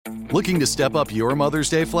Looking to step up your Mother's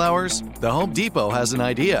Day flowers? The Home Depot has an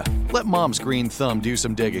idea. Let Mom's green thumb do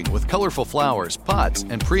some digging with colorful flowers, pots,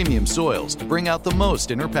 and premium soils to bring out the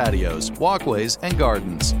most in her patios, walkways, and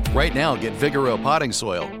gardens. Right now, get Vigoro potting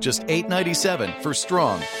soil, just $8.97 for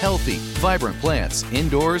strong, healthy, vibrant plants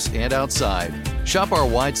indoors and outside. Shop our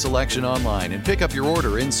wide selection online and pick up your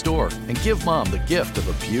order in-store and give Mom the gift of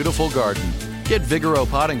a beautiful garden. Get Vigoro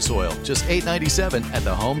potting soil, just $8.97 at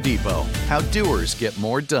the Home Depot. How doers get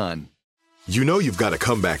more done. You know you've got a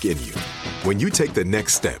comeback in you. When you take the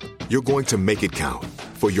next step, you're going to make it count.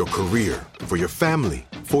 For your career, for your family,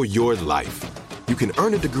 for your life. You can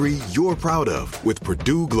earn a degree you're proud of with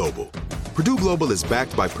Purdue Global. Purdue Global is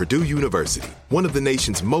backed by Purdue University, one of the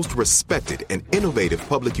nation's most respected and innovative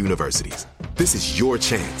public universities. This is your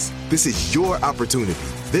chance. This is your opportunity.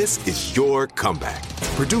 This is your comeback.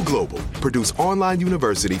 Purdue Global, Purdue's online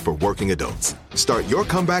university for working adults. Start your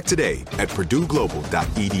comeback today at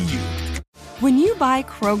purdueglobal.edu. When you buy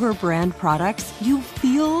Kroger brand products, you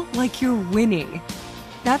feel like you're winning.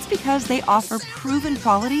 That's because they offer proven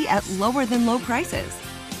quality at lower than low prices.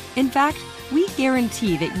 In fact, we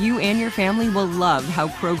guarantee that you and your family will love how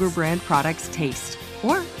Kroger brand products taste,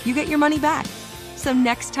 or you get your money back. So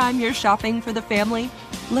next time you're shopping for the family,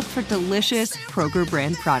 look for delicious Kroger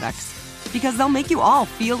brand products, because they'll make you all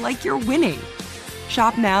feel like you're winning.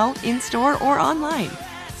 Shop now, in-store, or online.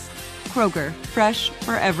 Kroger, fresh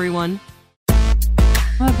for everyone.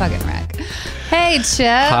 I'm a fucking wreck. Hey, Chip.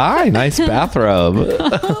 Hi, nice bathrobe.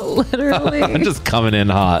 Literally. I'm just coming in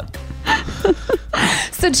hot.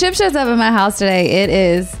 So Chip shows up at my house today. It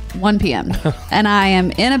is 1 p.m. and I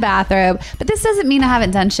am in a bathrobe. But this doesn't mean I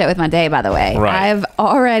haven't done shit with my day, by the way. Right. I've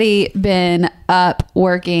already been up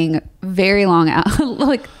working very long out.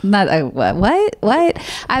 Like, not what?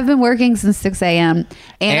 I've been working since 6 a.m.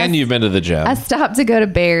 And you've been to the gym. I stopped to go to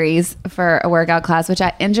Barry's for a workout class, which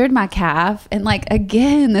I injured my calf. And like,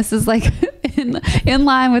 again, this is like in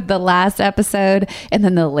line with the last episode and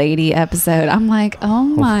then the lady episode. I'm like, oh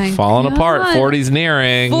my Falling God. apart. 40's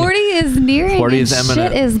nearing. 40 is nearing. 40 is and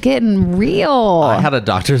imminent. shit is getting real. I had a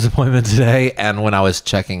doctor's appointment today, and when I was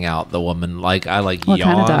checking out, the woman, what yawned.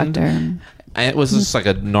 kind of doctor? And it was just like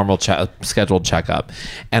a normal scheduled checkup.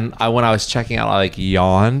 And when I was checking out, I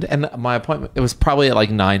yawned. And my appointment, it was probably at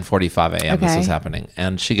 9:45 a.m. Okay. This was happening.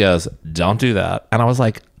 And she goes, "Don't do that." And I was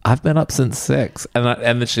like, "I've been up since 6." And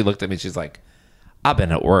then she looked at me. She's like, "I've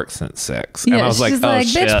been at work since 6." And Yeah, I was like, she's "Oh like,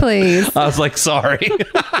 shit!" bitch, please. I was like, "Sorry."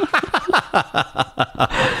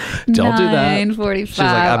 Don't do that. 9:45. She's like,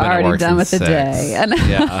 "I've been at already work done with since the 6." day. And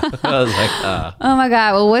Yeah. I was like, oh my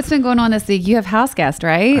God. Well, what's been going on this week? You have house guest,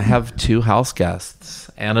 right? I have 2 house guests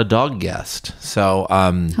and a dog guest. So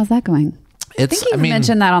How's that going? I it's, think you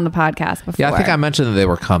mentioned that on the podcast before. yeah, I think I mentioned that they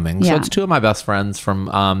were coming. So Yeah. it's 2 of my best friends from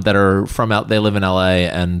that are from they live in LA,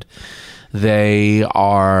 and they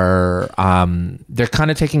are they're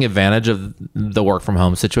kind of taking advantage of the work from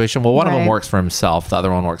home situation. Well, one of them Right. works for himself, the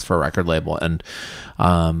other one works for a record label, and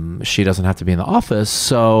she doesn't have to be in the office.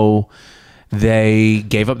 So they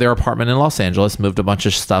gave up their apartment in Los Angeles, moved a bunch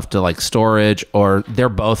of stuff to storage, or they're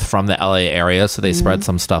both from the LA area, so they spread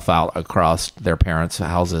some stuff out across their parents'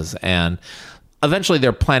 houses, and eventually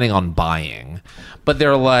they're planning on buying. But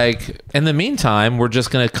they're like, in the meantime, we're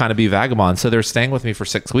just going to kind of be vagabonds. So they're staying with me for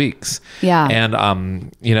 6 weeks. Yeah.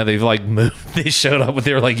 And, they've moved. They showed up,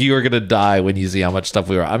 they were like, "You are going to die when you see how much stuff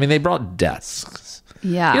we were." I mean, they brought desks.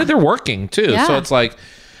 Yeah. They're working too. Yeah. So it's like,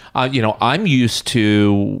 I'm used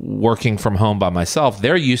to working from home by myself.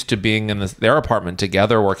 They're used to being in their apartment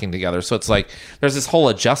together, working together. So it's like, there's this whole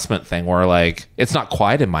adjustment thing where it's not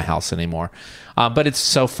quiet in my house anymore. But it's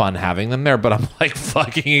so fun having them there, but I'm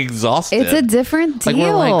fucking exhausted. It's a different deal.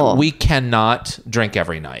 We're we cannot drink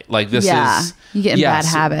every night. This is... You get in bad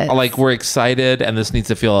habits. We're excited, and this needs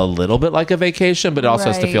to feel a little bit like a vacation, but it also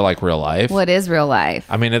has to Right. feel like real life. What is real life?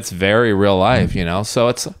 I mean, it's very real life,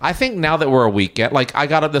 So I think now that we're a weekend, I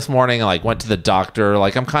got up this morning and went to the doctor.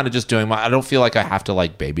 I'm kind of just doing I don't feel like I have to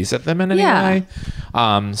babysit them in any way.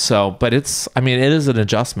 But it is an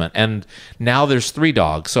adjustment. And now there's 3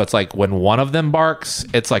 dogs. So it's when one of them barks,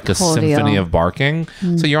 it's like a Whole symphony deal. of barking.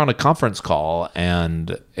 So you're on a conference call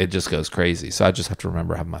and it just goes crazy. So I just have to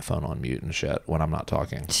remember to have my phone on mute and shit when I'm not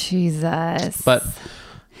talking. Jesus. But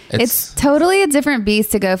it's totally a different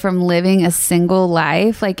beast to go from living a single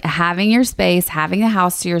life, having your space, having a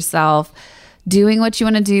house to yourself, doing what you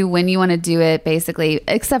want to do when you want to do it, basically,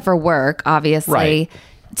 except for work, obviously, Right.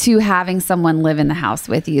 to having someone live in the house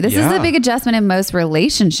with you. This is Yeah. a big adjustment in most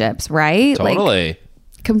relationships, right? Totally.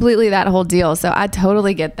 Completely that whole deal. So I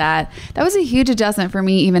totally get that. That was a huge adjustment for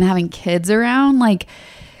me, even having kids around.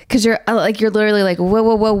 Because you're literally like,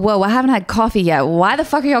 whoa, I haven't had coffee yet. Why the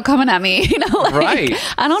fuck are y'all coming at me? Like,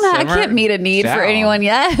 Right. I don't know. I can't meet a need for anyone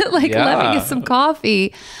yet. Like, let me get some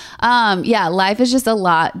coffee. Life is just a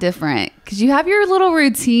lot different because you have your little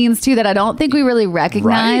routines too that I don't think we really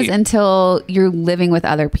recognize until you're living with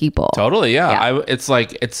other people. Totally. Yeah.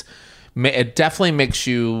 It definitely makes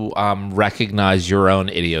you recognize your own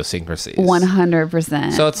idiosyncrasies.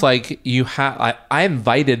 100%. So it's like I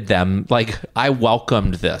invited them, like I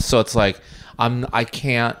welcomed this. So it's like I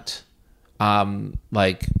can't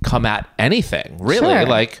like come at anything really,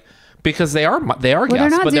 like because they are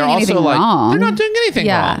guests, but they're also like wrong. They're not doing anything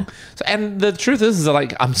wrong. So, and the truth is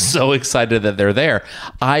like I'm so excited that they're there.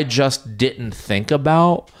 I just didn't think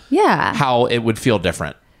about how it would feel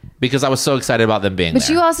different. Because I was so excited about them being there. But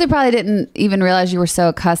you also probably didn't even realize you were so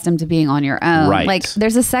accustomed to being on your own. Right. Like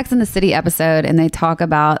there's a Sex and the City episode and they talk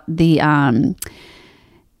about the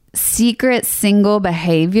secret single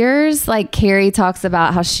behaviors. Like Carrie talks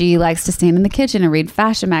about how she likes to stand in the kitchen and read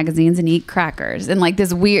fashion magazines and eat crackers. And like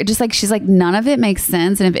this weird, just like she's like, none of it makes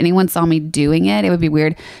sense. And if anyone saw me doing it, it would be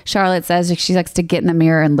weird. Charlotte says like, she likes to get in the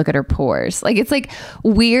mirror and look at her pores. Like it's like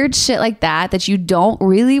weird shit like that you don't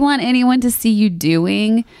really want anyone to see you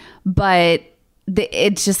doing. But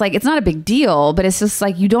it's just like, it's not a big deal, but it's just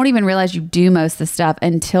like, you don't even realize you do most of the stuff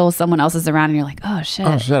until someone else is around and you're like, oh shit,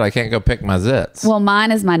 I can't go pick my zits. Well,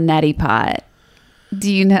 mine is my neti pot.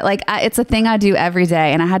 Do you know, like it's a thing I do every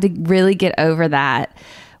day. And I had to really get over that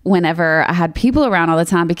whenever I had people around all the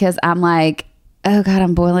time, because I'm like, oh God,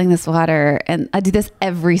 I'm boiling this water. And I do this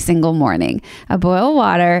every single morning. I boil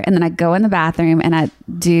water and then I go in the bathroom and I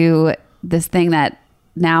do this thing that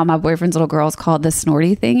now my boyfriend's little girl's called the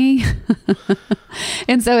snorty thingy.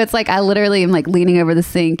 And so it's like I literally am like leaning over the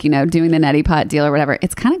sink, you know, doing the neti pot deal or whatever.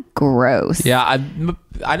 It's kind of gross. Yeah,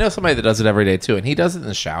 I know somebody that does it every day too, and he does it in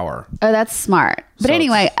the shower. Oh, that's smart. But So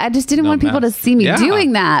anyway, I just didn't want people to see me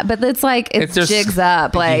doing that. But it's like it just jigs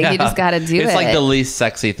up. Like you just got to do it. It's like the least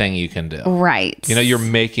sexy thing you can do. Right. You know, you're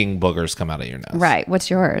making boogers come out of your nose. Right. What's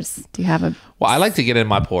yours? Do you have a... Well, I like to get in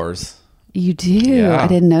my pores. You do? Yeah. I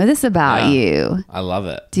didn't know this about you. I love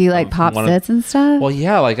it. Do you like pop zits and stuff? Well,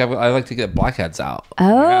 yeah. Like I like to get blackheads out.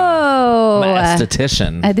 Oh. I'm an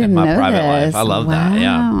esthetician I didn't in my know private this. life. I love that.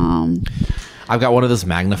 Yeah. I've got one of those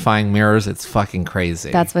magnifying mirrors. It's fucking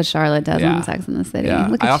crazy. That's what Charlotte does on Sex and the City. Yeah.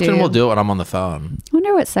 Look at I often you. will do it when I'm on the phone. I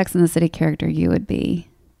wonder what Sex and the City character you would be.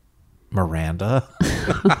 Miranda.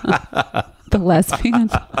 The lesbian.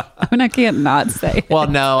 I mean, I can't not say it. Well,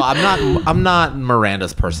 no, I'm not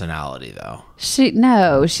Miranda's personality though.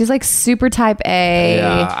 She's like super type A.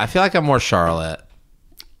 Yeah, I feel like I'm more Charlotte.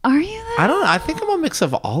 Are you though? I don't know. I think I'm a mix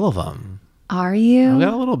of all of them. Are you? I've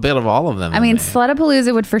got a little bit of all of them. I mean,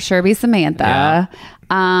 Slutapalooza would for sure be Samantha.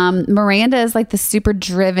 Yeah. Miranda is like the super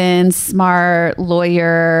driven, smart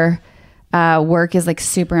lawyer. Work is like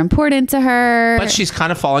super important to her. But she's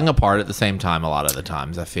kind of falling apart at the same time a lot of the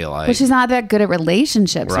times, I feel like. But she's not that good at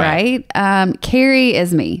relationships, right? Carrie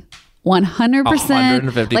is me. 100%.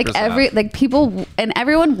 150%. Like people and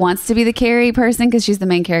everyone wants to be the Carrie person because she's the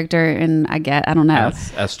main character, and I don't know. That's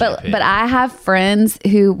SJP. But I have friends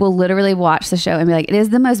who will literally watch the show and be like, it is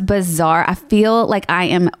the most bizarre. I feel like I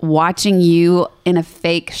am watching you in a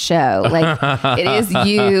fake show. Like it is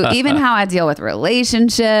you. Even how I deal with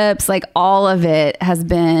relationships, like all of it has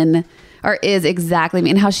been or is exactly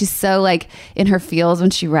me, and how she's so like in her feels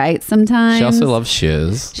when she writes sometimes. She also loves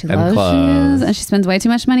shoes. She loves shoes, and she spends way too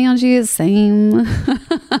much money on shoes. Same.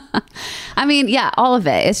 I mean, yeah, all of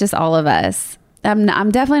it. It's just all of us.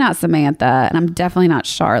 I'm definitely not Samantha, and I'm definitely not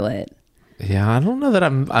Charlotte. Yeah, I don't know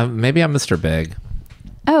that maybe I'm Mr. Big.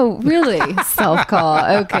 Oh, really? Self-call.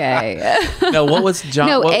 Okay. No, what was John?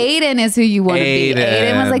 No, Aiden is who you want to be.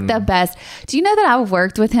 Aiden was like the best. Do you know that I've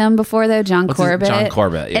worked with him before though? John Corbett. John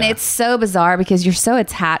Corbett, yeah. And it's so bizarre because you're so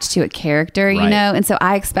attached to a character, you know? And so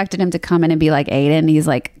I expected him to come in and be like Aiden. And he's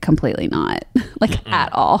like completely not like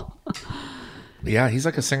at all. Yeah, he's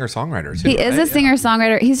like a singer-songwriter too. He is a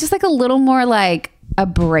singer-songwriter. He's just like a little more like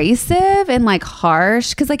abrasive and like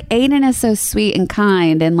harsh because like Aiden is so sweet and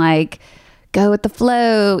kind and like go with the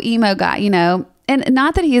flow, emo guy, you know. And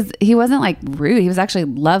not that he wasn't like rude. He was actually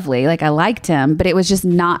lovely. Like I liked him, but it was just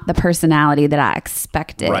not the personality that I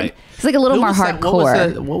expected. Right. He's like a little more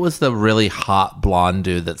hardcore. What was the really hot blonde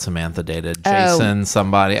dude that Samantha dated? Jason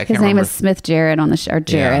somebody. I can't remember. His name is Smith Jarrett on the show.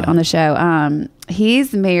 On the show.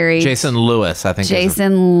 He's married. Jason Lewis, I think.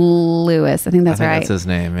 Jason Lewis. I think that's right. That's his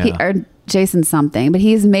name. Yeah. Or Jason something. But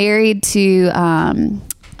he's married to.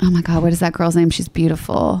 Oh my God, what is that girl's name? She's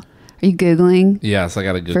beautiful. Are you Googling? Yes, I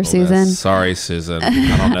got to Google for Susan. This. Sorry, Susan.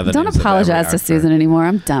 I don't know the Don't apologize to Susan anymore.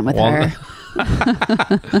 I'm done with her.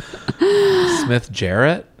 Smith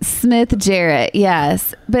Jarrett. Smith Jarrett,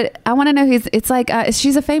 yes. But I want to know it's like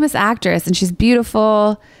she's a famous actress and she's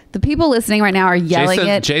beautiful. The people listening right now are yelling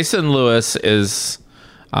it. Jason Lewis is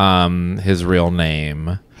his real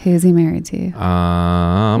name. Who's he married to?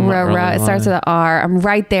 It starts with an R. I'm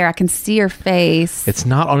right there. I can see her face. It's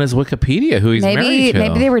not on his Wikipedia who he's married to.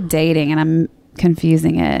 Maybe they were dating and I'm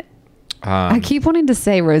confusing it. I keep wanting to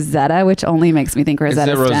say Rosetta, which only makes me think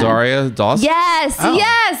Rosetta Stone. Is it Rosario Dawson?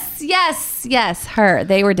 Yes, yes. Her.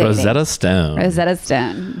 They were dating. Rosetta Stone.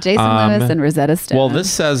 Jason Lewis and Rosetta Stone. Well,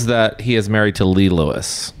 this says that he is married to Lee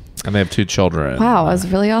Lewis, and they have 2 children. Wow, I was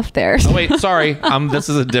really off there. Oh wait, sorry. This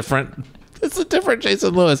is a different. It's a different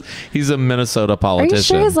Jason Lewis. He's a Minnesota politician. Are you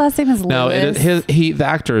sure his last name is Lewis? No, the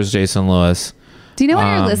actor is Jason Lewis. Do you know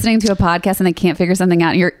when you're listening to a podcast and they can't figure something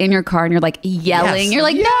out and you're in your car and you're like yelling? Yes, you're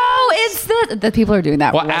like, no, it's the people are doing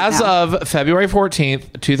that. Well, as of February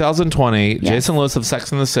 14th, 2020, yes. Jason Lewis of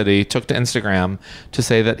Sex and the City took to Instagram to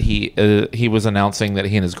say that he was announcing that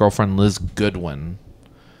he and his girlfriend Liz Goodwin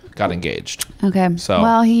got engaged. Okay.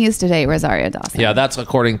 Well, he used to date Rosario Dawson. Yeah, that's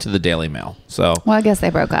according to the Daily Mail. So. Well, I guess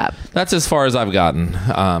they broke up. That's as far as I've gotten.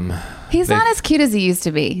 He's not as cute as he used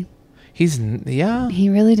to be. He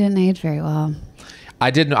really didn't age very well. I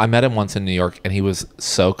met him once in New York, and he was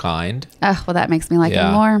so kind. Oh, well, that makes me like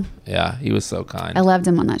him more. Yeah, he was so kind. I loved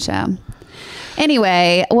him on that show.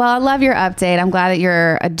 Anyway, well, I love your update. I'm glad that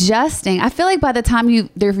you're adjusting. I feel like by the time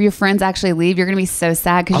your friends actually leave, you're going to be so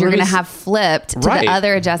sad because you're going to have flipped to the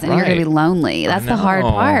other adjustment. You're going to be lonely. That's the hard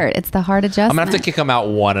part. It's the hard adjustment. I'm going to have to kick them out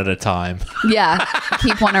one at a time. Yeah.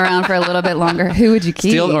 Keep one around for a little bit longer. Who would you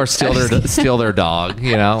keep? Steal their dog,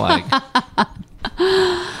 like...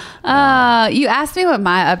 You asked me what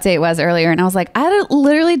my update was earlier, and I was like, I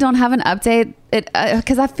literally don't have an update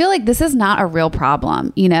because I feel like this is not a real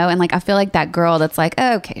problem, and like I feel like that girl that's like,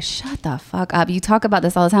 oh, okay, shut the fuck up. You talk about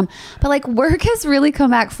this all the time, but like work has really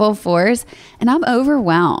come back full force, and I'm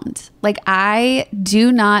overwhelmed. Like I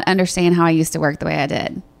do not understand how I used to work the way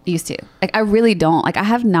I used to. Like I really don't. Like I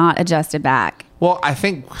have not adjusted back. Well, I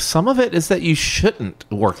think some of it is that you shouldn't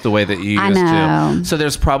work the way that you used to. So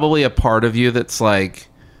there's probably a part of you that's like.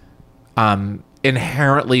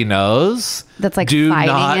 Inherently knows that's like do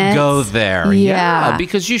not go there. Yeah,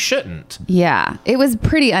 because you shouldn't. Yeah, it was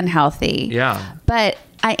pretty unhealthy. Yeah, but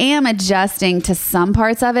I am adjusting to some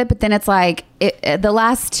parts of it. But then it's like the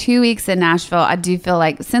last 2 weeks in Nashville, I do feel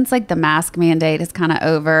like since like the mask mandate is kind of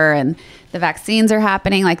over and the vaccines are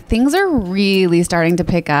happening, like things are really starting to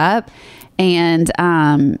pick up. And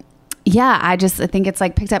yeah, I think it's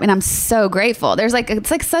like picked up and I'm so grateful.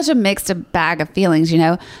 It's like such a mixed bag of feelings,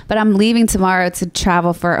 but I'm leaving tomorrow to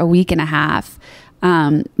travel for a week and a half.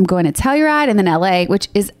 I'm going to Telluride and then LA, which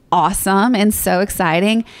is awesome and so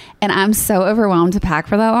exciting. And I'm so overwhelmed to pack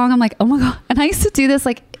for that long. I'm like, oh my God. And I used to do this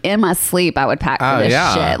like in my sleep. I would pack for this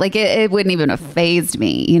shit. Like it wouldn't even have fazed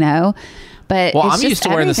me, But I'm used to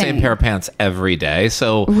wearing the same pair of pants every day.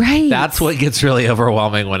 So that's what gets really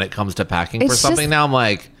overwhelming when it comes to packing for something. Now I'm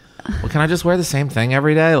like, well, can I just wear the same thing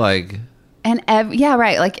every day? Like, yeah,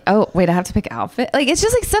 right. Like, oh, wait, I have to pick outfit. Like, it's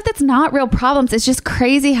just like stuff that's not real problems. It's just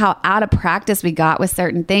crazy how out of practice we got with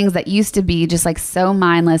certain things that used to be just like so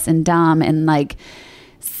mindless and dumb and like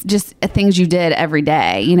just things you did every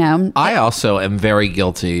day, I also am very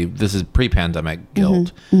guilty. This is pre-pandemic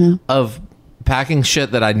guilt of packing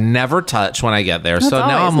shit that I never touch when I get there. So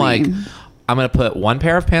now I'm like, I'm going to put one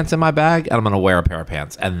pair of pants in my bag and I'm going to wear a pair of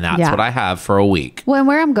pants. And that's what I have for a week. Well, and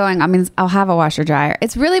where I'm going, I'll have a washer dryer.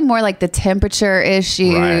 It's really more like the temperature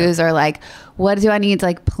issues or like, what do I need to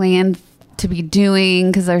like plan to be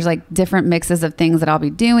doing? Because there's like different mixes of things that I'll be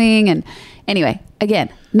doing. And anyway, again,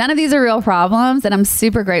 none of these are real problems. And I'm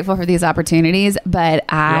super grateful for these opportunities. But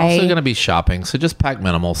You're also going to be shopping. So just pack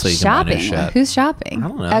minimal so you can buy new shit. Who's shopping? I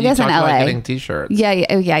don't know. I guess in LA. About getting t-shirts.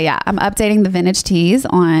 Yeah. I'm updating the vintage tees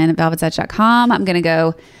on velvettouch.com. I'm going to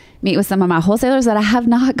go meet with some of my wholesalers that I have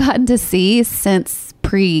not gotten to see since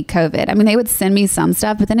pre-COVID. I mean, they would send me some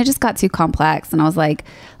stuff, but then it just got too complex. And I was like,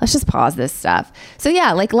 let's just pause this stuff. So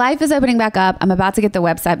yeah, like life is opening back up. I'm about to get the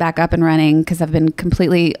website back up and running because I've been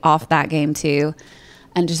completely off that game too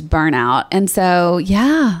and just burn out. And so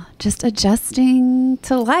yeah, just adjusting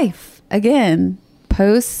to life again.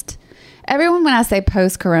 Everyone, when I say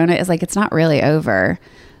post-corona, is like, it's not really over.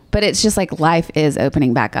 But it's just like life is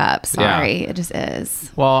opening back up. Sorry, It just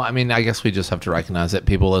is. Well, I mean, I guess we just have to recognize that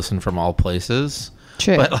people listen from all places.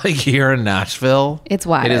 True. But like here in Nashville, it's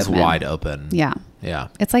wide open. It is wide open. Yeah. Yeah.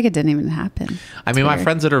 It's like it didn't even happen. I mean, my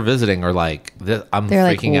friends that are visiting are like, I'm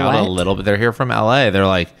freaking out a little bit. They're here from LA. They're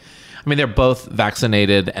like, I mean, they're both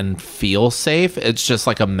vaccinated and feel safe. It's just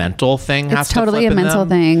like a mental thing. It's totally a mental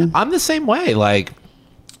thing. I'm the same way. Like,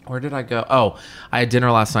 where did I go? Oh, I had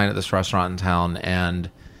dinner last night at this restaurant in town, and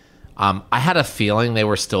I had a feeling they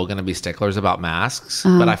were still going to be sticklers about masks,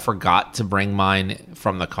 but I forgot to bring mine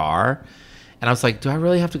from the car. And I was like, do I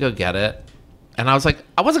really have to go get it? And I was like,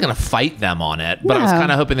 I wasn't going to fight them on it, but I was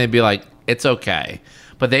kind of hoping they'd be like, it's okay.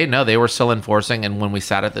 But they were still enforcing. And when we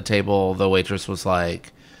sat at the table, the waitress was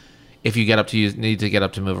like, if you need to get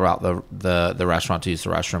up to move out the restaurant to use the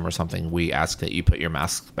restroom or something, we ask that you put your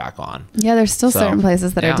mask back on. Yeah, there's still certain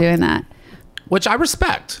places that are doing that. Which I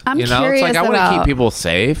respect. I'm curious it's like, I want to keep people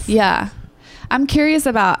safe. Yeah. I'm curious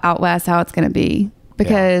about out west, how it's going to be.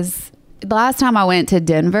 Because the last time I went to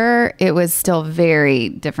Denver, it was still very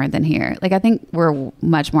different than here. Like, I think we're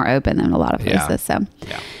much more open than a lot of places. So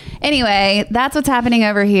anyway, that's what's happening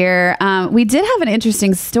over here. We did have an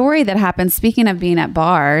interesting story that happened. Speaking of being at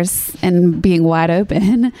bars and being wide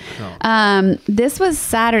open, this was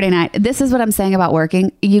Saturday night. This is what I'm saying about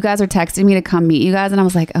working. You guys are texting me to come meet you guys, and I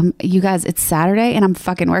was like, you guys, it's Saturday, and I'm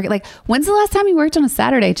fucking working. Like, when's the last time you worked on a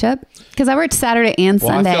Saturday, Chip? Because I worked Saturday and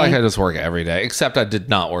Sunday. I feel like I just work every day, except I did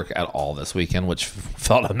not work at all this weekend, which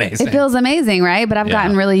felt amazing. It feels amazing, right? But I've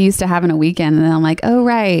gotten really used to having a weekend, and then I'm like, oh,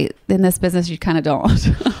 right. In this business, you kind of don't.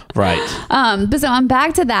 Right. But so I'm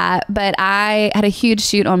back to that, but I had a huge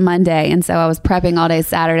shoot on Monday, and so I was prepping all day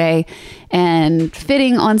Saturday and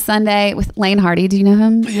fitting on Sunday with Lane Hardy. Do you know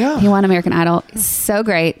him? Yeah. He won American Idol. So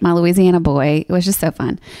great. My Louisiana boy. It was just so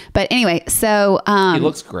fun. But anyway, so he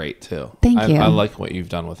looks great too. Thank you. I like what you've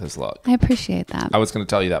done with his look. I appreciate that. I was going to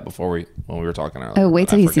tell you that when we were talking earlier. Oh, wait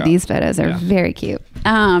till you see these photos. They're very cute.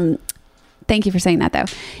 Thank you for saying that, though.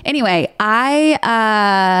 Anyway,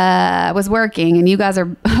 I was working, and you guys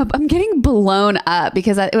are I'm getting blown up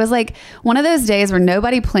because it was like one of those days where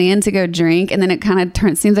nobody planned to go drink, and then it kind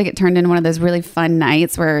of seems like it turned into one of those really fun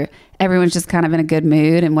nights where everyone's just kind of in a good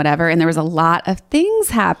mood and whatever. And there was a lot of things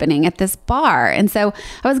happening at this bar. And so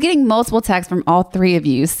I was getting multiple texts from all three of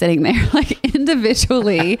you sitting there like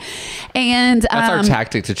individually. And that's our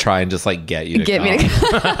tactic to try and just like get you to come. Me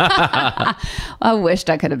to I wished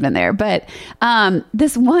I could have been there. But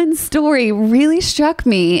this one story really struck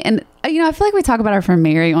me. And I feel like we talk about our friend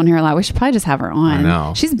Mary on here a lot. We should probably just have her on. I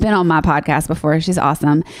know. She's been on my podcast before. She's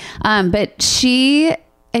awesome. But she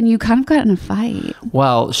and you kind of got in a fight.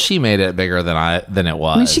 Well, she made it bigger than it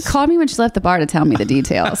was. I mean, she called me when she left the bar to tell me the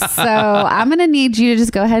details. So I'm going to need you to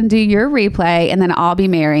just go ahead and do your replay, and then I'll be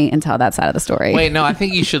Mary and tell that side of the story. Wait, no, I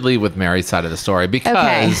think you should lead with Mary's side of the story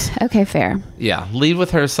because... Okay, fair. Yeah, lead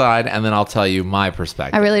with her side, and then I'll tell you my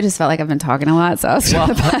perspective. I really just felt like I've been talking a lot, so I was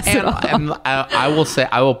trying to pass it off. And I will say,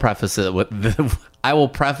 I will preface it with...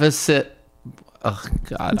 Oh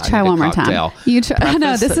God! Try one more time. You try. I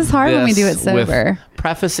know this is hard when we do it sober.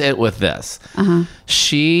 Preface it with this.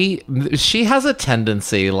 She has a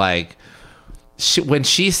tendency, like, when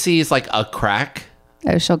she sees like a crack,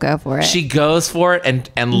 oh, she'll go for it. She goes for it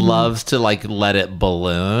and loves to like let it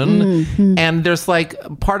balloon. And there's like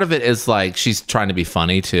part of it is like she's trying to be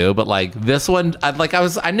funny too, but like this one,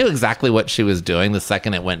 I knew exactly what she was doing the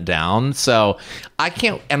second it went down. So I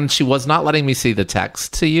can't, and she was not letting me see the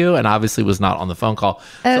text to you, and obviously was not on the phone call.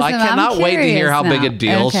 So I cannot wait to hear how big a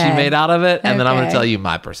deal she made out of it, and then I'm going to tell you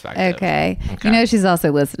my perspective. Okay. She's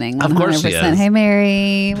also listening. 100%. Of course she is. Hey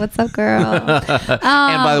Mary, what's up, girl? And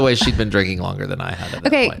by the way, she'd been drinking longer than I had.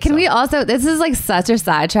 Okay, can we also, this is like such a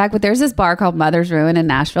sidetrack, but there's this bar called Mother's Ruin in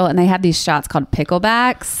Nashville, and they have these shots called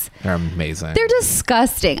picklebacks. They're amazing. They're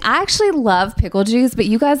disgusting. I actually love pickle juice, but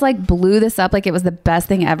you guys like blew this up like it was the best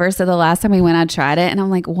thing ever. So the last time we went, I tried it, and I'm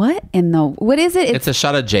like, what is it? It's a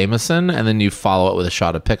shot of Jameson, and then you follow it with a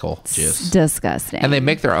shot of pickle juice. Disgusting. And they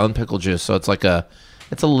make their own pickle juice, so it's a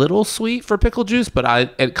little sweet for pickle juice,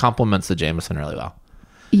 but it complements the Jameson really well.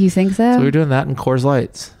 You think so? So we're doing that in Coors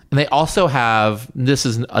Lights. And they also have, this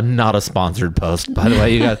is not a sponsored post, by the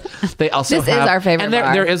way, you guys. They also this is our favorite and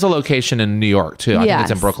bar. there is a location in New York, too. I think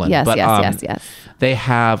it's in Brooklyn. Yes, but, yes. They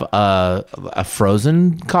have a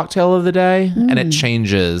frozen cocktail of the day, and it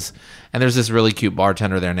changes. And there's this really cute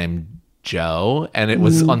bartender there named Joe, and it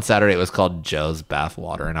was on Saturday. It was called Joe's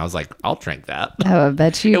Bathwater, and I was like, "I'll drink that." Oh, I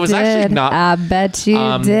bet you. It was actually not. I bet you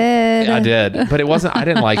did. I did, but it wasn't. I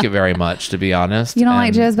didn't like it very much, to be honest. You don't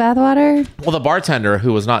like Joe's Bathwater? Well, the bartender,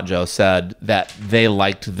 who was not Joe, said that they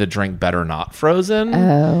liked the drink better not frozen.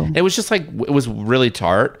 Oh, it was just like it was really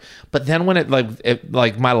tart. But then when it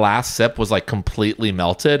my last sip was like completely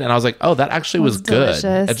melted, and I was like, "Oh, that actually was good."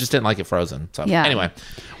 I just didn't like it frozen. So anyway,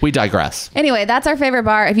 we digress. Anyway, that's our favorite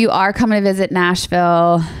bar. If you are coming going to visit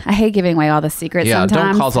Nashville. I hate giving away all the secrets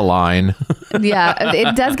sometimes. Don't cause a line. Yeah,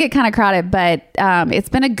 it does get kind of crowded, but it's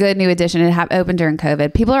been a good new addition. It opened during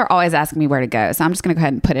COVID. People are always asking me where to go, so I'm just going to go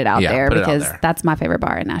ahead and put it out there because that's my favorite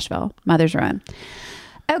bar in Nashville, Mother's Run.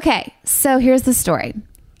 Okay, so here's the story.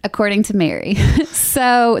 According to Mary.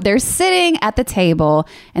 So they're sitting at the table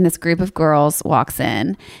and this group of girls walks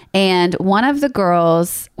in, and one of the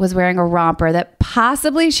girls was wearing a romper that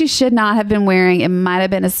possibly she should not have been wearing. It might have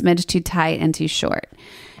been a smidge too tight and too short.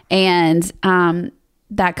 And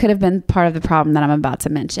that could have been part of the problem that I'm about to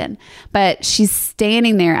mention. But she's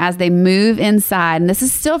standing there as they move inside, and this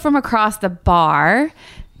is still from across the bar.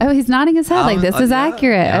 Oh, he's nodding his head like this is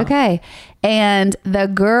accurate. Yeah. Okay. And the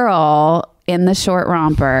girl in the short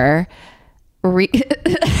romper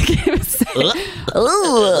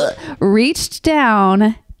reached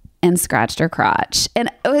down and scratched her crotch. And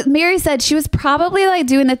Mary said she was probably like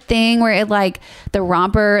doing the thing where it like the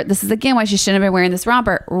romper, this is again why she shouldn't have been wearing this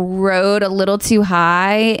romper, rode a little too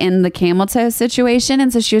high in the camel toe situation.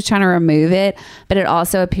 And so she was trying to remove it, but it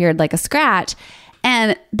also appeared like a scratch.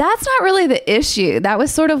 And that's not really the issue. That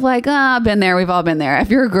was sort of like, been there. We've all been there.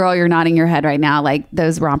 If you're a girl, you're nodding your head right now, like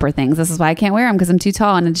those romper things. This is why I can't wear them, because I'm too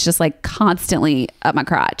tall and it's just like constantly up my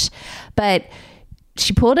crotch. But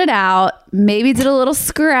she pulled it out, maybe did a little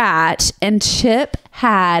scratch, and Chip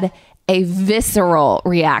had a visceral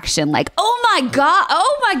reaction like, oh my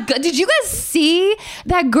God, did you guys see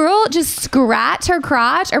that girl just scratch her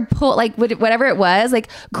crotch or pull, like whatever it was, like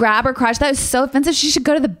grab her crotch? That was so offensive. She should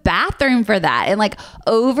go to the bathroom for that. And like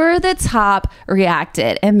over the top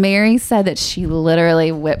reacted. And Mary said that she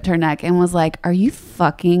literally whipped her neck and was like, are you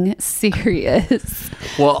fucking serious?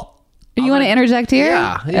 Well, you want to interject here?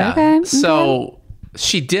 Yeah. Okay. So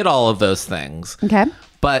she did all of those things. Okay.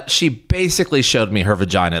 But she basically showed me her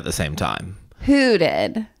vagina at the same time. Who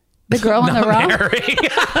did? The girl in the romper?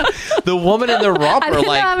 The woman in the romper. I didn't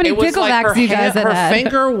know how many it was like picklebacks you guys had. Her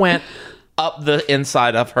finger went up the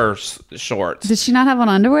inside of her shorts. Did she not have on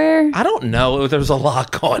underwear? I don't know. There was a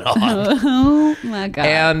lot going on. Oh my God.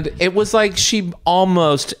 And it was like she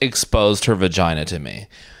almost exposed her vagina to me.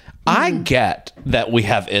 I get that we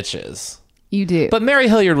have itches. You do. But Mary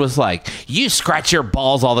Hilliard was like, you scratch your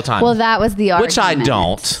balls all the time. Well, that was the argument. Which I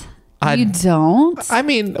don't. You don't? I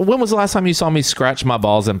mean, when was the last time you saw me scratch my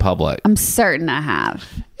balls in public? I'm certain I have.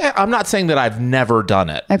 Yeah, I'm not saying that I've never done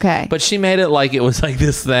it. Okay. But she made it like it was like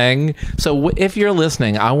this thing. So if you're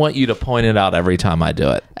listening, I want you to point it out every time I do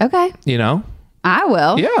it. Okay. You know? I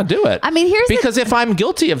will. Yeah, do it. I mean, because if I'm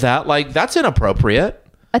guilty of that, like that's inappropriate.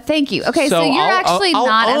 Thank you. Okay, so you're actually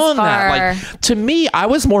not as far. Like, to me, I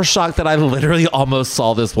was more shocked that I literally almost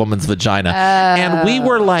saw this woman's vagina, and we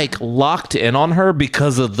were like locked in on her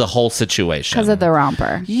because of the whole situation. Because of the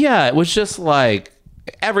romper. Yeah, it was just like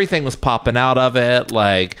everything was popping out of it.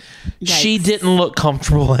 Like she didn't look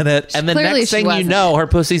comfortable in it, and the next thing you know, her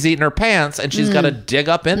pussy's eating her pants, and she's got to dig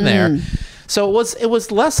up in there. So it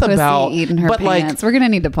was less pussy about eating her pants. Like, we're gonna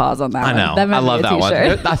need to pause on that. I know. One. I love that one.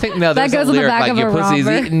 I think there's that goes a lyric on the back like of your pussy's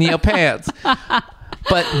romper. eating your pants.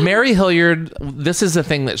 But Mary Hilliard, this is the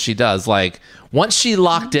thing that she does. Like once she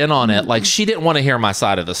locked in on it, like she didn't want to hear my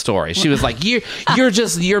side of the story. She was like,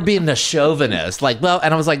 "You're being the chauvinist." Like, well,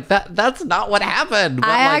 and I was like, "That's not what happened." But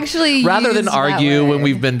I like, actually rather than argue when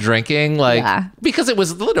we've been drinking, like because it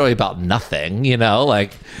was literally about nothing, you know,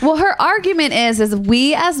 like. Well, her argument is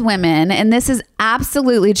we as women, and this is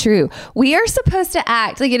absolutely true, we are supposed to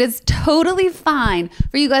act like it is totally fine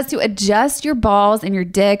for you guys to adjust your balls and your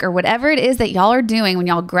dick or whatever it is that y'all are doing when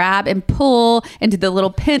y'all grab and pull and do the little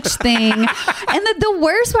pinch thing. And the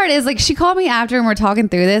worst part is, like, she called me after and we're talking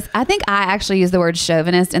through this. I think I actually used the word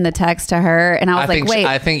chauvinist in the text to her, and I was like, wait.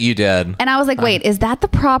 I think you did. And I was like, wait, is that the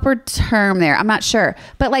proper term there? I'm not sure.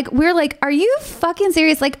 But like, we're like, are you fucking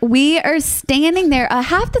serious? Like, we are standing there.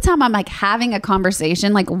 Half the time I'm like having a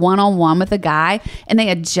conversation, like one-on-one with a guy, and they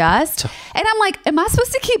adjust. And I'm like, am I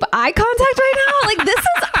supposed to keep eye contact right now? Like, this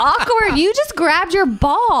is awkward. You just grabbed your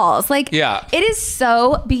balls. Like, yeah. It is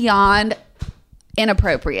so beyond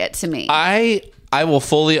inappropriate to me. I will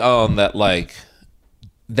fully own that, like,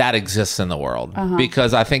 that exists in the world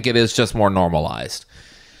because I think it is just more normalized.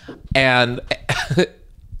 And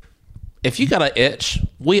if you got an itch,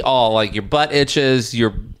 we all, like, your butt itches,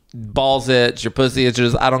 your balls itch, your pussy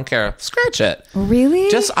itches, I don't care. Scratch it.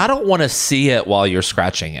 Really? Just, I don't want to see it while you're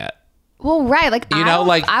scratching it. Well, right. Like,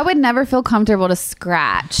 I would never feel comfortable to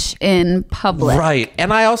scratch in public. Right.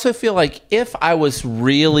 And I also feel like if I was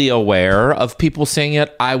really aware of people seeing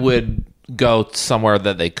it, I would go somewhere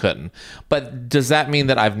that they couldn't. But does that mean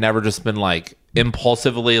that I've never just been like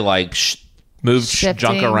impulsively like moved Shifting.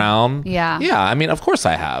 junk around. Yeah. Yeah. I mean, of course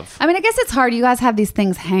I have. I mean, I guess it's hard. You guys have these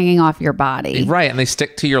things hanging off your body. Right. And they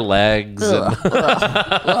stick to your legs.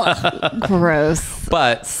 Gross.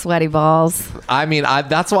 But Sweaty balls. I mean,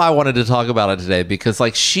 that's why I wanted to talk about it today, because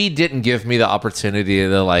like she didn't give me the opportunity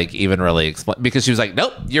to like even really explain, because she was like,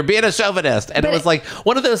 nope, you're being a chauvinist. And it was like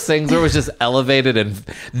one of those things where it was just elevated and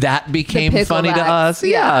that became funny to us.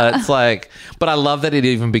 Yeah. It's like, but I love that it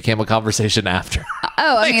even became a conversation after.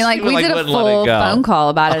 Oh, I mean, like we did a wouldn't let it full go. phone call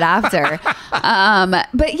about it after.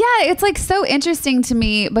 But yeah, it's like so interesting to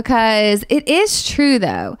me because it is true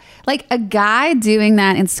though. Like a guy doing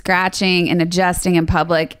that and scratching and adjusting in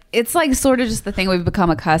public, it's like sort of just the thing we've become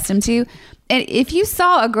accustomed to. And if you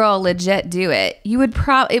saw a girl legit do it, you would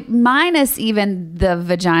probably, minus even the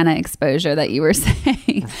vagina exposure that you were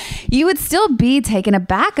saying, you would still be taken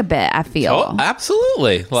aback a bit, I feel. Oh,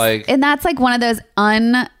 absolutely. Like, And that's like one of those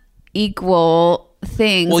unequal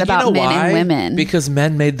things about men and women. Because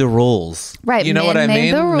men made the rules. Right. You know what I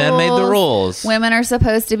mean? Men made the rules. Women are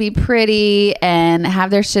supposed to be pretty and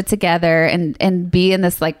have their shit together and be in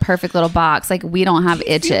this like perfect little box. Like we don't have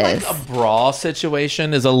itches. I feel like a bra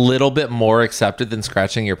situation is a little bit more accepted than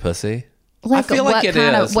scratching your pussy. Like, I feel like it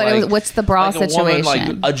is. What's the bra like situation? A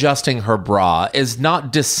woman, like adjusting her bra is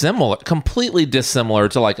not completely dissimilar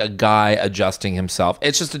to like a guy adjusting himself.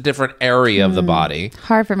 It's just a different area of the body.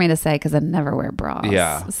 Hard for me to say because I never wear bras.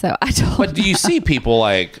 Yeah. So I don't. But do you see people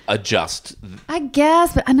like adjust? I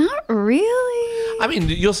guess, but not really. I mean,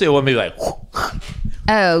 you'll see a woman be like,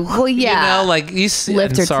 Oh, well, yeah. You know, like you see.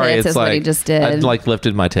 Lift her sorry, tits it's is like, what he just did. I like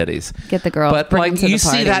lifted my titties. Get the girl. But bring like him to you the see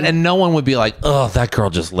party. that, and no one would be like, "Oh, that girl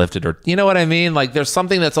just lifted her." You know what I mean? Like there's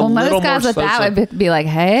something that's a little more. Most guys with that would be like,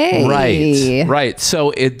 "Hey, right."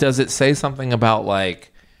 So does it say something about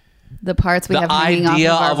like the parts we the have hanging off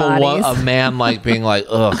idea of of our bodies. a man like being like,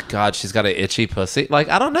 "Oh God, she's got an itchy pussy." Like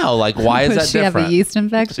I don't know. Like why is Does that she different? have a yeast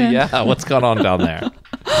infection? Yeah, what's going on down there?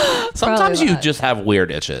 Sometimes you not. just have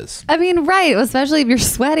weird itches. I mean, right. Especially if you're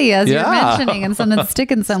sweaty, as you're Yeah. mentioning, and something's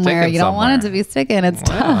sticking somewhere. Sticking You don't want it to somewhere. be sticking. It's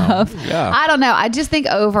tough. Yeah. I don't know. I just think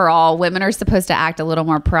overall, women are supposed to act a little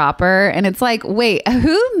more proper. And it's like, wait,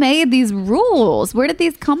 who made these rules? Where did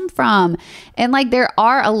these come from? And like, there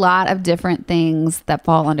are a lot of different things that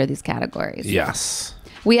fall under these categories. Yes.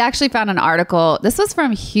 We actually found an article. This was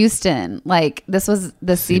from Houston. Like, this was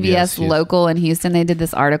the CBS Houston. local in Houston. They did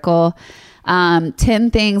this article. 10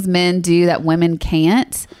 things men do that women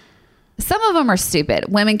can't. Some of them are stupid.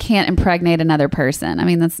 Women can't impregnate another person. I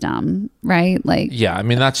mean, that's dumb, right? Like, Yeah, I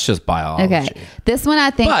mean that's just biology. okay. This one I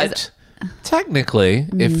think is, But technically,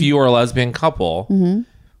 if you are a lesbian couple,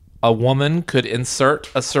 a woman could insert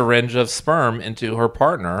a syringe of sperm into her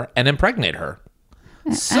partner and impregnate her.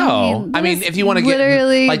 So, I mean, this if you want to get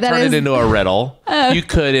literally- like that turn is- it into a riddle, you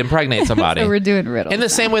could impregnate somebody. so we're doing riddles. in the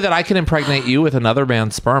same way that I can impregnate you with another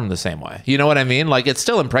man's sperm the same way. You know what I mean? Like it's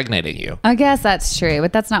still impregnating you. I guess that's true,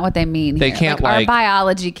 but that's not what they mean. They here. can't, our like-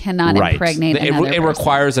 biology cannot impregnate It, another it person.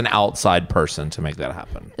 requires an outside person to make that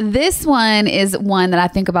happen. This one is one that I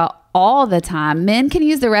think about all the time. Men can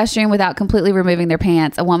use the restroom without completely removing their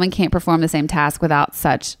pants. A woman can't perform the same task without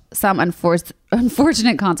some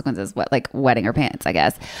unfortunate consequences, like wetting her pants, I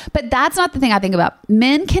guess. But that's not the thing I think about.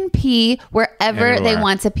 Men can pee wherever they Anywhere.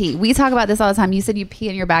 want to pee. We talk about this all the time. You said you pee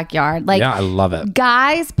in your backyard. Like, Yeah, I love it.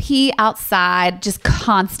 Guys pee outside just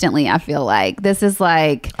constantly, I feel like. This is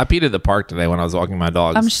like, I peed at the park today when I was walking my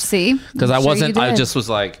dogs. see? Because I'm sure you I did. just was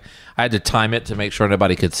like, I had to time it to make sure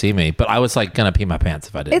nobody could see me. But I was like gonna pee my pants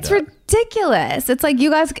if I didn't. It's do it. ridiculous. It's like you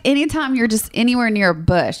guys, anytime you're just anywhere near a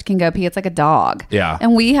bush, can go pee. It's like a dog. Yeah.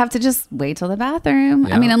 And we have to just wait till the bathroom.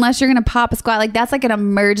 Yeah. I mean, unless you're going to pop a squat. Like that's like an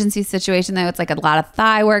emergency situation though. It's like a lot of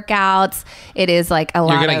thigh workouts. It is like a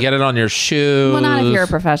lot You're gonna of, get it on your shoes. well, not if you're a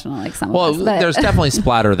professional like some Well, of us. But there's definitely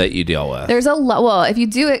splatter that you deal with. there's a lot. Well, if you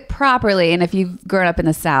do it properly and if you've grown up in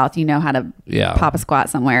the South, you know how to Yeah. pop a squat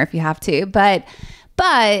somewhere if you have to. But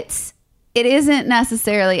it isn't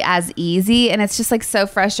necessarily as easy, and it's just like so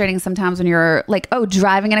frustrating sometimes when you're like,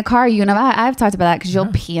 driving in a car. You and I've talked about that because you'll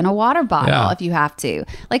pee in a water bottle Yeah. if you have to.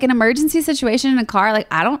 Like an emergency situation in a car, like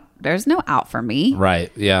there's no out for me.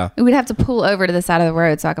 Right. Yeah. We'd have to pull over to the side of the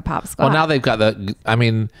road so I could pop a squat. Well, now they've got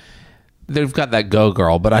they've got that Go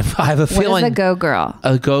Girl, but I have a what feeling is a Go Girl?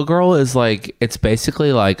 a Go Girl is like, it's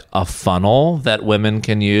basically like a funnel that women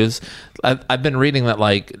can use. I've been reading that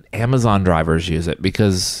like Amazon drivers use it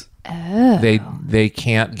because they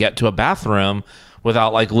can't get to a bathroom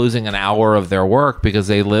without like losing an hour of their work because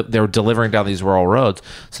they're delivering down these rural roads.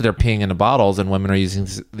 So they're peeing into bottles, and women are using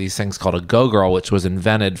these things called a Go Girl, which was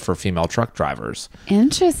invented for female truck drivers.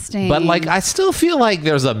 Interesting. But like, I still feel like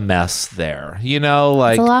there's a mess there, you know,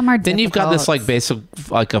 like it's a lot more then you've got this like basic,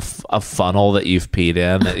 like a funnel that you've peed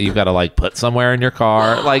in that you've got to like put somewhere in your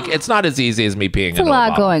car. Like, it's not as easy as me peeing into a bottle. It's a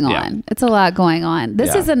lot going on. It's a lot going on.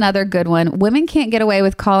 This is another good one. Women can't get away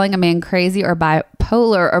with calling a man crazy or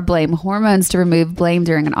bipolar or blame hormones to remove blame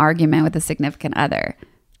during an argument with a significant other.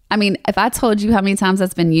 I mean, if I told you how many times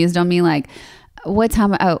that's been used on me, like, what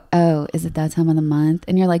time? Oh, is it that time of the month?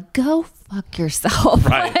 And you're like, go fuck yourself.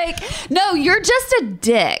 Right. Like, no, you're just a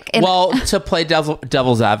dick. And well, to play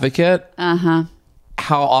devil's advocate, how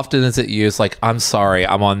often is it used? Like, I'm sorry,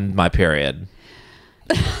 I'm on my period.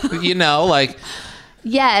 You know, like.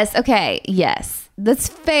 Yes. Okay. Yes. That's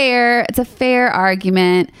fair. It's a fair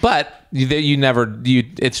argument. But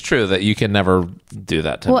it's true that you can never do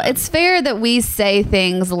that to Well, men. it's fair that we say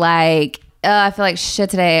things like, I feel like shit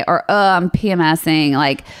today, or I'm PMSing,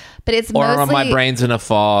 like, but it's or mostly my brain's in a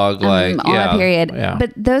fog, like on a period. Yeah.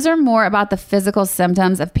 But those are more about the physical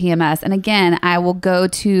symptoms of PMS. And again, I will go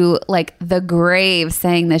to like the grave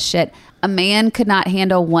saying this shit. A man could not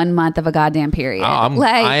handle 1 month of a goddamn period.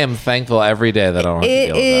 I am thankful every day that I don't have to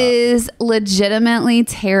deal with that. It is legitimately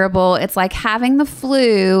terrible. It's like having the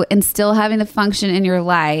flu and still having to function in your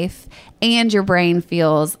life, and your brain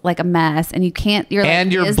feels like a mess, and you can't. You're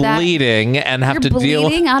bleeding and have to deal. You're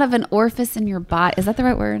bleeding out of an orifice in your body. Is that the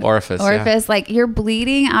right word? Orifice. Orifice. Yeah. Like, you're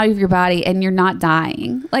bleeding out of your body, and you're not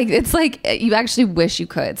dying. Like, it's like you actually wish you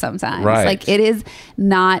could sometimes. Right. Like, it is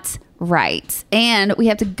not right. And we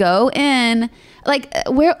have to go in, like,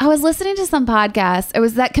 where I was listening to some podcast. It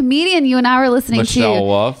was that comedian you and I were listening Michelle to.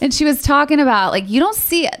 Wolf. And she was talking about, like, you don't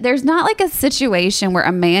see, there's not like a situation where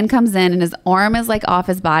a man comes in and his arm is like off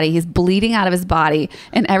his body. He's bleeding out of his body.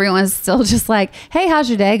 And everyone's still just like, hey, how's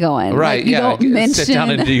your day going? Right. Like, you don't mention, sit down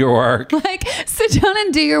and do your work. Like, sit down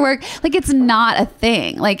and do your work. Like, it's not a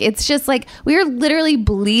thing. Like, it's just like, we are literally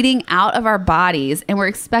bleeding out of our bodies and we're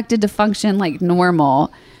expected to function like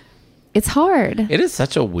normal. It's hard. It is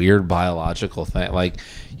such a weird biological thing. Like,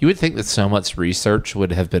 you would think that so much research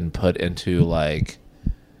would have been put into like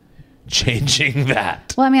changing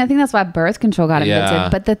that. Well, I mean, I think that's why birth control got invented. Yeah.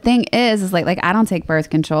 But the thing is like I don't take birth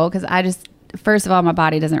control because first of all, my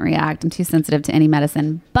body doesn't react. I'm too sensitive to any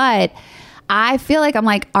medicine. But I feel like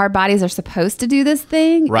our bodies are supposed to do this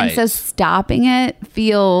thing. Right. And so stopping it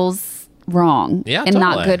feels wrong. Yeah, and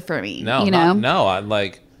totally. not good for me. No, you know? no, I'm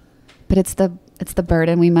like. But it's the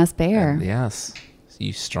burden we must bear. Yes.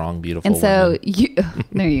 You strong, beautiful And so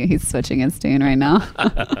women. he's switching his tune right now.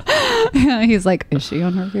 He's like, is she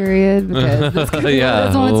on her period? Because this girl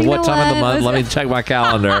doesn't want to what time of the month? Let me check my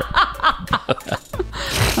calendar.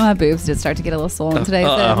 My boobs did start to get a little swollen today,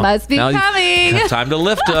 so it must be coming. Time to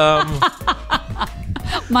lift them.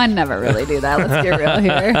 Mine never really do that. Let's get real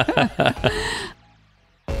here.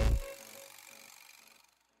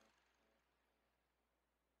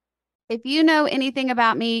 If you know anything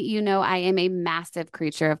about me, you know I am a massive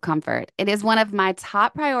creature of comfort. It is one of my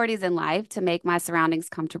top priorities in life to make my surroundings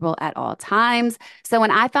comfortable at all times. So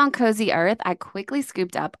when I found Cozy Earth, I quickly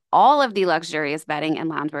scooped up all of the luxurious bedding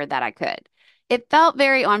and loungewear that I could. It felt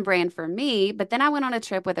very on brand for me, but then I went on a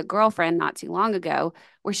trip with a girlfriend not too long ago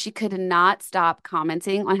where she could not stop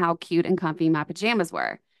commenting on how cute and comfy my pajamas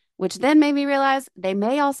were, which then made me realize they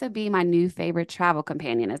may also be my new favorite travel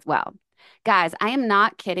companion as well. Guys, I am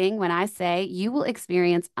not kidding when I say you will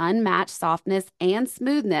experience unmatched softness and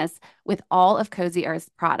smoothness with all of Cozy Earth's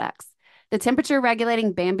products. The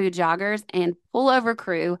temperature-regulating bamboo joggers and pullover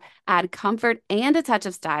crew add comfort and a touch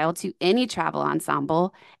of style to any travel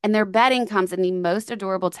ensemble, and their bedding comes in the most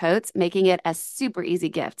adorable totes, making it a super easy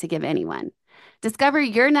gift to give anyone. Discover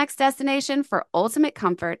your next destination for ultimate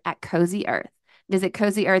comfort at Cozy Earth. Visit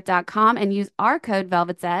CozyEarth.com and use our code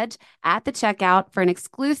Velvet's Edge at the checkout for an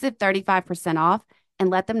exclusive 35% off, and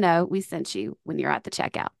let them know we sent you when you're at the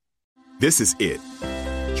checkout. This is it.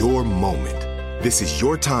 Your moment. This is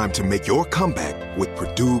your time to make your comeback with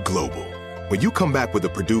Purdue Global. When you come back with a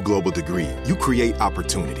Purdue Global degree, you create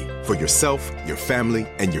opportunity for yourself, your family,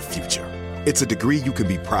 and your future. It's a degree you can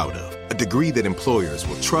be proud of, a degree that employers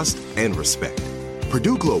will trust and respect.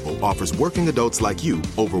 Purdue Global offers working adults like you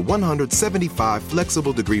over 175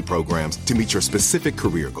 flexible degree programs to meet your specific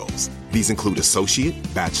career goals. These include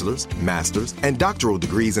associate, bachelor's, master's, and doctoral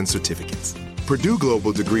degrees and certificates. Purdue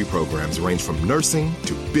Global degree programs range from nursing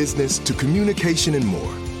to business to communication and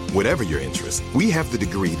more. Whatever your interest, we have the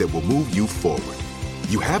degree that will move you forward.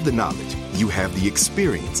 You have the knowledge, you have the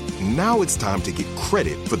experience. Now it's time to get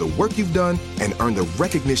credit for the work you've done and earn the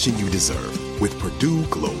recognition you deserve. with Purdue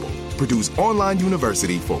Global, Purdue's online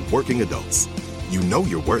university for working adults. You know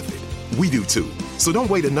you're worth it. We do too. So don't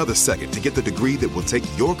wait another second to get the degree that will take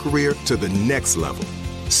your career to the next level.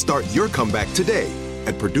 Start your comeback today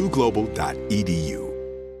at purdueglobal.edu.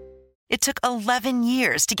 It took 11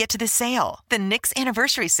 years to get to this sale. The Knix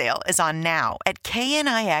Anniversary Sale is on now at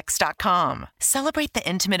knix.com. Celebrate the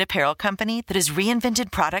intimate apparel company that has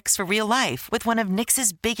reinvented products for real life with one of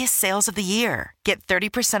Knix's biggest sales of the year. Get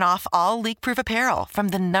 30% off all leak-proof apparel from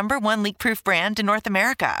the #1 leak-proof brand in North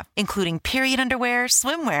America, including period underwear,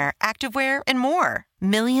 swimwear, activewear, and more.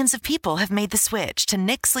 Millions of people have made the switch to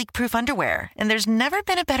Knix leak-proof underwear, and there's never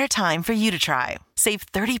been a better time for you to try. Save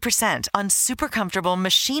 30% on super comfortable,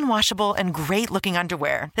 machine-washable, and great-looking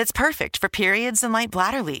underwear that's perfect for periods and light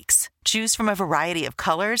bladder leaks. Choose from a variety of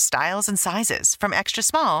colors, styles, and sizes, from extra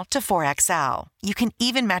small to 4XL. You can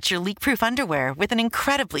even match your leak-proof underwear with an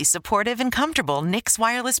incredibly supportive and comfortable Knix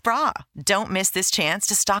wireless bra. Don't miss this chance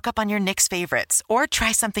to stock up on your Knix favorites or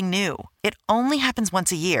try something new. It only happens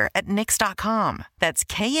once a year at Knix.com. That's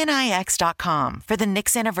KNIX.com for the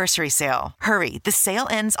Knix Anniversary Sale. Hurry, the sale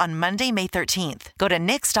ends on Monday, May 13th. Go to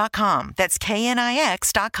Knix.com. That's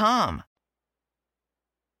KNIX.com.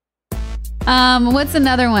 What's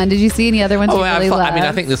another one? Did you see any other ones you really love? I mean,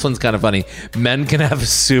 I think this one's kind of funny. Men can have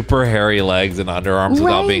super hairy legs and underarms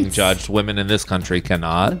without being judged. Women in this country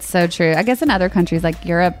cannot. That's so true. I guess in other countries like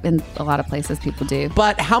Europe and a lot of places people do.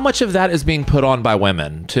 But how much of that is being put on by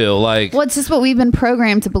women too? Like, well, it's just what we've been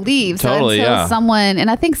programmed to believe. Totally, so until someone, and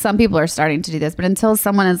I think some people are starting to do this, but until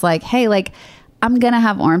someone is like, hey, like, I'm going to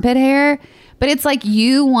have armpit hair. But it's like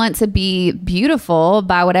you want to be beautiful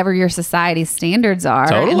by whatever your society's standards are.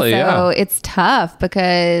 Totally, and so it's tough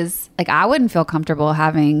because like I wouldn't feel comfortable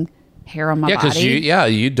having hair on my body. Because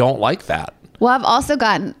you don't like that. Well, I've also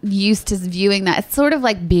gotten used to viewing that. It's sort of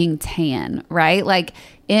like being tan, right? Like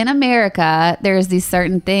in America, there's these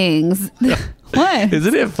certain things. What?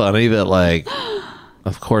 Isn't it funny that like...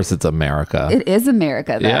 Of course, it's America. It is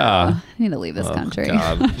America, though. Yeah. I need to leave this country.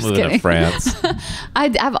 God. Moving to France.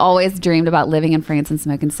 I've always dreamed about living in France and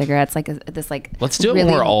smoking cigarettes. Like this, like let's do it when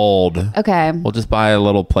we're old. Okay. We'll just buy a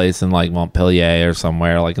little place in like Montpellier or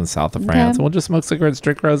somewhere like in south of France, and we'll just smoke cigarettes,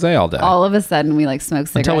 drink rosé all day. All of a sudden, we like smoke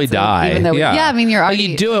cigarettes until we die. Even though I mean, you're already. Like,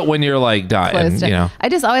 you do it when you're like dying. You know. I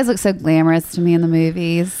just always look so glamorous to me in the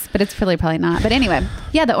movies, but it's probably not. But anyway,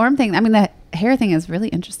 yeah, the arm thing. I mean, the hair thing is really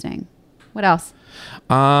interesting. What else?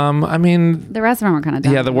 I mean, the rest of them are kind of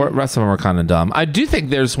dumb. Yeah, the rest of them are kind of dumb. I do think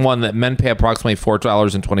there's one that men pay approximately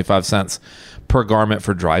 $4.25 per garment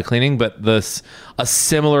for dry cleaning, but a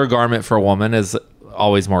similar garment for a woman is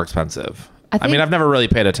always more expensive. I mean, I've never really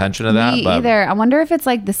paid attention to that. Me either. I wonder if it's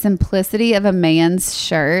like the simplicity of a man's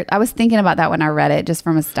shirt. I was thinking about that when I read it, just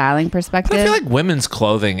from a styling perspective. But I feel like women's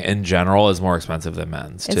clothing in general is more expensive than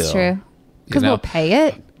men's too. It's true. Because we'll pay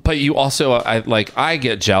it. But you also, I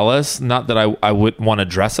get jealous. Not that I would want to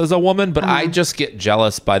dress as a woman, but I just get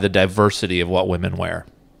jealous by the diversity of what women wear.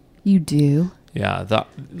 You do? Yeah.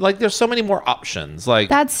 There's so many more options. Like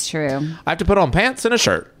that's true. I have to put on pants and a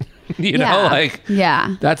shirt. You know, like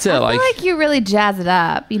that's it. I feel like you really jazz it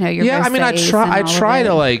up. You know, your I mean, I try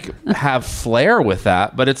to like have flair with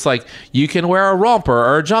that, but it's like you can wear a romper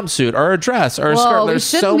or a jumpsuit or a dress or a skirt.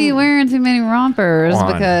 There's we shouldn't be wearing too many rompers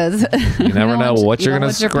because you never know what you're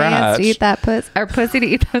gonna scratch. Your pants to eat that pussy to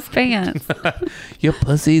eat those pants. Your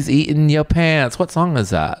pussy's eating your pants. What song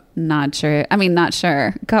is that? Not true. I mean, not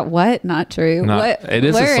sure. God, what? Not true. What? It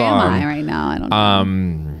is Where a song. am I right now? I don't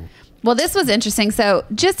know. Well, this was interesting. So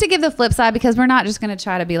just to give the flip side, because we're not just going to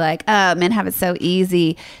try to be like, oh, men have it so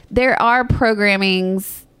easy. There are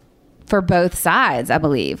programmings for both sides, I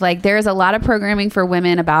believe. Like there's a lot of programming for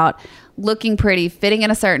women about looking pretty, fitting in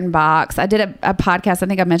a certain box. I did a podcast, I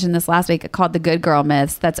think I mentioned this last week, called The Good Girl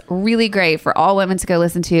Myths. That's really great for all women to go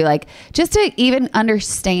listen to, like just to even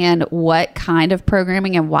understand what kind of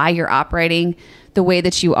programming and why you're operating the way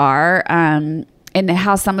that you are. And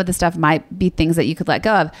how some of the stuff might be things that you could let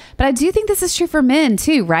go of. But I do think this is true for men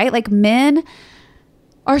too, right? Like men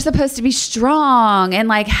are supposed to be strong and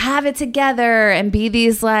like have it together and be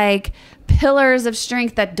these like pillars of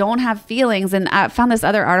strength that don't have feelings. And I found this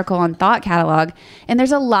other article on Thought Catalog, and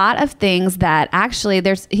there's a lot of things that actually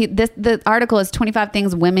the article is 25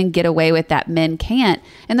 things women get away with that men can't.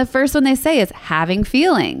 And the first one they say is having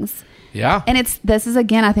feelings. Yeah. And this is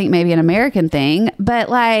again, I think maybe an American thing, but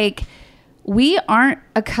like, we aren't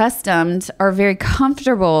accustomed or very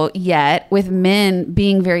comfortable yet with men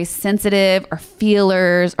being very sensitive or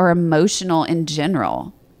feelers or emotional in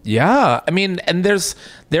general. Yeah. I mean, and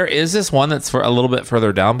there is this one that's for a little bit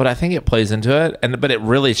further down, but I think it plays into it. But it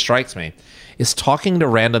really strikes me is talking to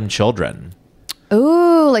random children.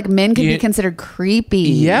 Ooh, like men could be considered creepy.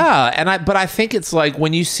 Yeah, but I think it's like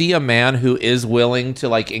when you see a man who is willing to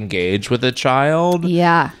like engage with a child.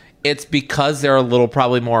 Yeah. It's because they're a little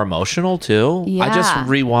probably more emotional too. Yeah. I just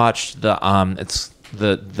rewatched it's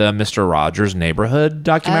the Mr. Rogers Neighborhood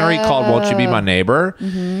documentary called Won't You Be My Neighbor?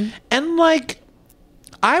 Mm-hmm. And like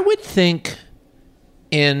I would think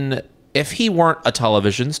if he weren't a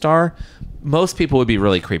television star, most people would be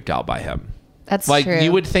really creeped out by him. That's like true.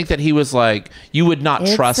 You would think that he was like you would not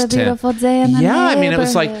trust him. It's a beautiful day in the I mean it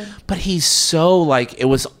was like, neighborhood. but he's so like it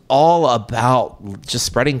was all about just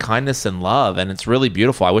spreading kindness and love, and it's really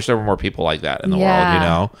beautiful. I wish there were more people like that in the world, you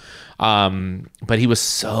know. But he was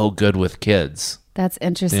so good with kids. That's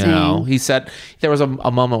interesting. You know, he said there was a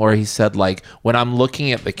moment where he said like, when I'm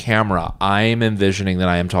looking at the camera, I am envisioning that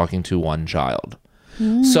I am talking to one child.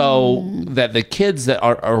 So that the kids that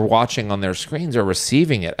are watching on their screens are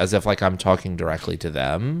receiving it as if like I'm talking directly to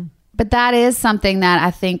them. But that is something that I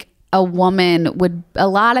think a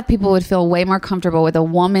lot of people would feel way more comfortable with a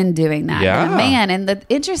woman doing that than a man. And the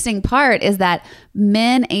interesting part is that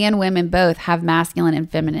men and women both have masculine and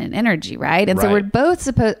feminine energy, right? And so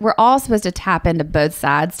we're all supposed to tap into both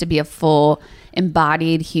sides to be a full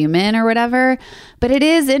embodied human or whatever. But it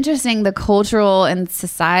is interesting, the cultural and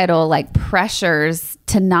societal like pressures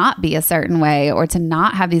to not be a certain way or to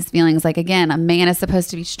not have these feelings. Like, again, a man is supposed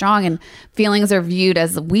to be strong and feelings are viewed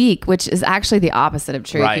as weak, which is actually the opposite of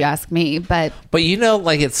true, if you ask me. But you know,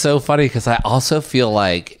 like, it's so funny because I also feel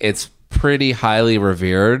like it's pretty highly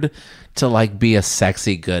revered to like be a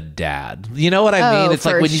sexy good dad. You know what I mean? It's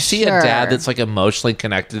like when you see a dad that's like emotionally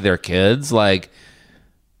connected to their kids, like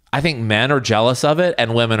I think men are jealous of it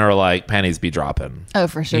and women are like panties be dropping. Oh,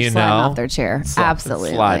 for sure. Sliding off their chair.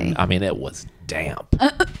 Absolutely. I mean, it was damp.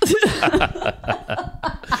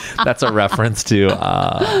 That's a reference to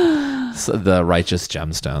the Righteous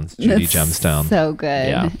Gemstones, Judy Gemstone. So good.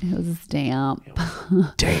 Yeah. It was damp.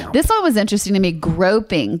 Damn. This one was interesting to me.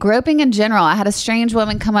 Groping in general. I had a strange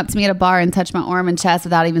woman come up to me at a bar and touch my arm and chest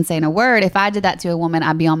without even saying a word. If I did that to a woman,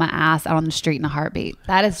 I'd be on my ass out on the street in a heartbeat.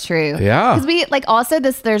 That is true. Yeah. Because we like also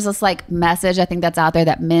there's this like message I think that's out there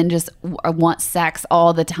that men just want sex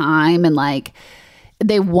all the time and like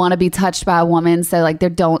they want to be touched by a woman. So like there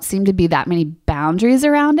don't seem to be that many boundaries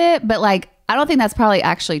around it. But like I don't think that's probably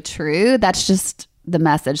actually true. That's just the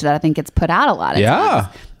message that I think gets put out a lot of times.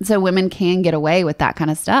 So women can get away with that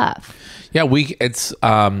kind of stuff. Yeah, we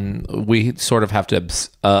sort of have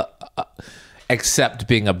to accept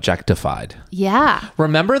being objectified. Yeah.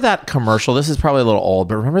 Remember that commercial? This is probably a little old,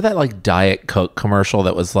 but remember that like Diet Coke commercial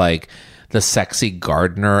that was like the sexy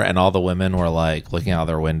gardener and all the women were like looking out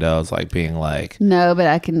their windows like being like, no, but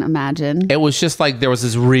I can imagine. It was just like there was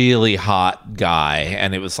this really hot guy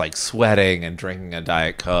and it was like sweating and drinking a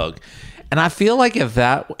Diet Coke. And I feel like it's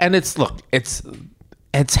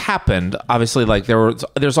happened. Obviously, like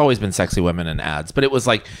there's always been sexy women in ads, but it was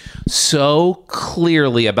like so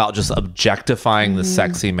clearly about just objectifying the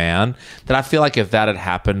sexy man that I feel like if that had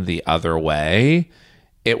happened the other way,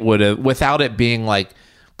 it would have, without it being like,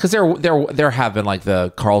 because there have been like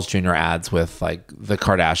the Carl's Jr. ads with like the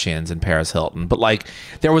Kardashians and Paris Hilton, but like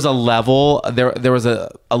there was a level there was a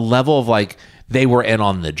level of like they were in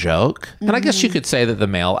on the joke, and I guess you could say that the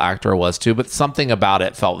male actor was too, but something about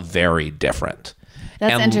it felt very different.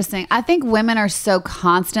 That's interesting. I think women are so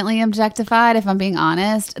constantly objectified, if I'm being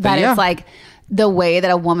honest, that it's like the way that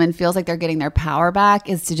a woman feels like they're getting their power back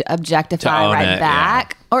is to objectify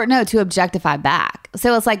back. Yeah. Or no, to objectify back.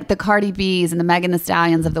 So it's like the Cardi B's and the Megan Thee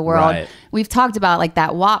Stallions of the world. Right. We've talked about like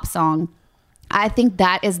that WAP song. I think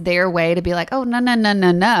that is their way to be like, oh,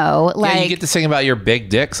 no. Like, yeah, you get to sing about your big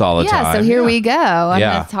dicks all the time. Yeah, so here we go. I'm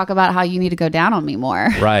going to talk about how you need to go down on me more.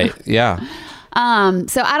 Right, yeah.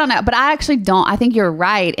 So I don't know, but I actually don't. I think you're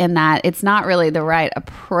right in that it's not really the right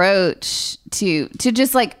approach to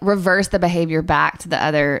just like reverse the behavior back to the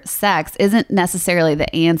other sex isn't necessarily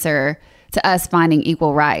the answer to us finding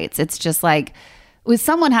equal rights. It's just like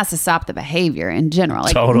someone has to stop the behavior in general.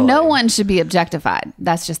 Like no one should be objectified.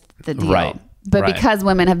 That's just the deal. Right. But because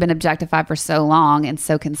women have been objectified for so long and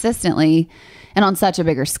so consistently and on such a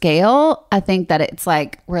bigger scale, I think that it's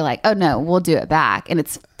like, we're like, oh no, we'll do it back. And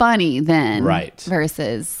it's funny then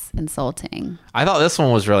versus insulting. I thought this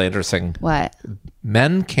one was really interesting. What?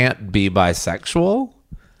 Men can't be bisexual.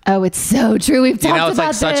 Oh, it's so true. We've talked about this.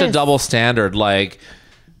 It's like such a double standard. Like,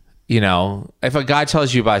 you know, if a guy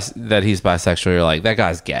tells you that he's bisexual, you're like, that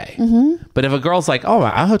guy's gay. Mm-hmm. But if a girl's like, oh,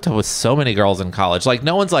 I hooked up with so many girls in college, like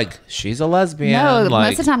no one's like, she's a lesbian. No,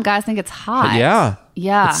 like, most of the time guys think it's hot. Yeah.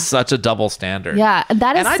 Yeah. It's such a double standard. Yeah.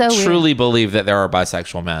 That is and so I weird. truly believe that there are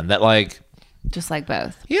bisexual men that like, Just like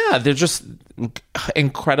both. Yeah, they're just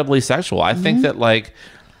incredibly sexual. I think that like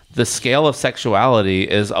the scale of sexuality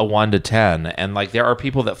is a 1 to 10, and like there are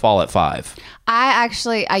people that fall at 5.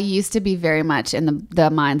 I used to be very much in the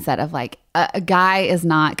mindset of like a guy is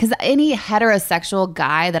not, because any heterosexual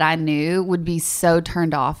guy that I knew would be so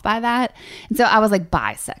turned off by that, and so I was like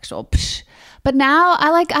bisexual. Psh. But now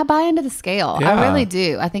I buy into the scale. Yeah. I really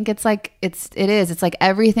do. I think it's like it's like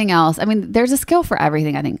everything else. I mean, there's a scale for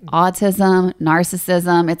everything. I think autism,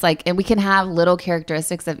 narcissism. It's like, and we can have little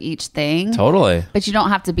characteristics of each thing. Totally. But you don't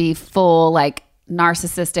have to be full like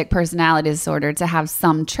narcissistic personality disorder to have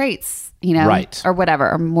some traits, you know, right, or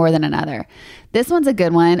whatever, or more than another. This one's a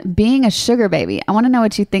good one. Being a sugar baby. I want to know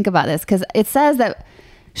what you think about this, because it says that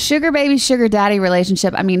sugar baby, sugar daddy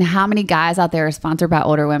relationship. I mean, how many guys out there are sponsored by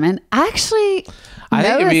older women? I feel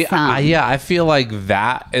like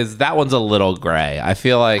that one's a little gray. I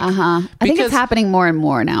feel like I think it's happening more and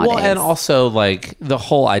more nowadays. Well, and also like the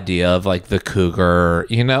whole idea of like the cougar,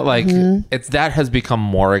 you know, like it's that has become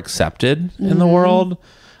more accepted in the world.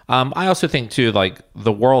 I also think too, like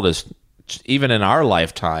the world is, even in our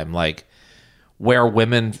lifetime, like where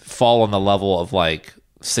women fall on the level of like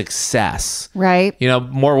success, right? You know,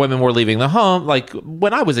 more women were leaving the home. Like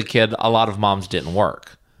when I was a kid, a lot of moms didn't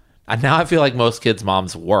work, and now I feel like most kids'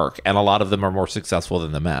 moms work, and a lot of them are more successful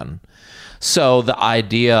than the men. So the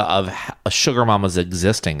idea of sugar mamas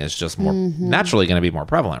existing is just more naturally going to be more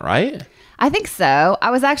prevalent, right? I think so.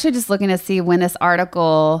 I was actually just looking to see when this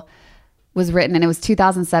article was written, and it was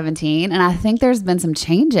 2017, and I think there's been some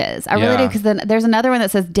changes. I really do, because then there's another one that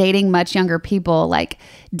says dating much younger people, like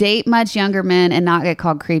date much younger men and not get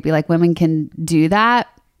called creepy. Like women can do that.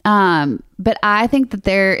 But I think that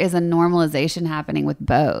there is a normalization happening with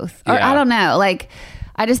both. Or I don't know. Like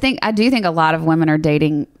I do think a lot of women are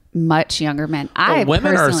dating much younger men.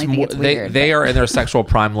 Women personally think it's weird. They are in their sexual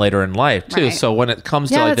prime later in life too. Right. So when it comes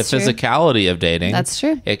to like the physicality of dating, that's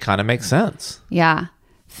true. It kind of makes sense. Yeah.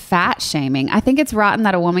 Fat shaming. I think it's rotten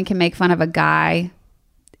that a woman can make fun of a guy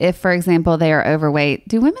if, for example, they are overweight.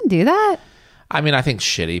 Do women do that? I mean, I think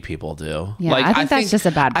shitty people do. Yeah, I think that's just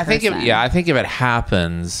a bad person. I think if it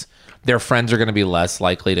happens, their friends are going to be less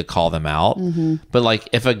likely to call them out. But like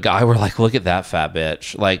if a guy were like, look at that fat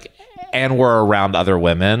bitch, like, and we're around other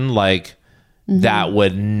women, like that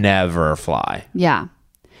would never fly. Yeah.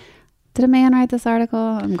 Did a man write this article?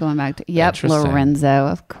 I'm going back to, Lorenzo,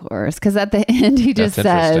 of course. Because at the end,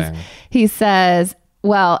 he says,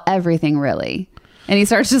 well, everything really. And he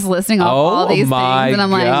starts just listing off all these things. And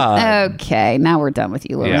I'm like, okay, now we're done with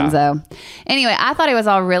you, Lorenzo. Yeah. Anyway, I thought it was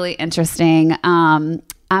all really interesting. I'm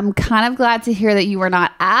kind of glad to hear that you were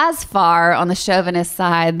not as far on the chauvinist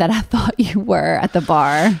side that I thought you were at the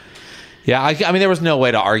bar. Yeah, I mean, there was no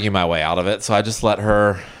way to argue my way out of it, so I just let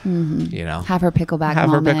her, you know, have her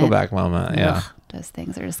pickleback moment. Yeah. Ugh, those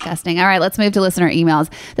things are disgusting. All right, let's move to listener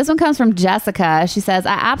emails. This one comes from Jessica. She says,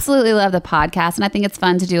 I absolutely love the podcast, and I think it's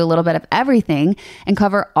fun to do a little bit of everything and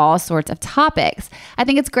cover all sorts of topics. I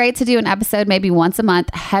think it's great to do an episode maybe once a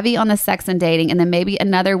month, heavy on the sex and dating, and then maybe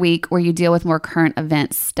another week where you deal with more current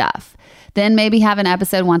event stuff. Then maybe have an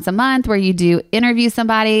episode once a month where you do interview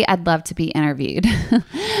somebody. I'd love to be interviewed.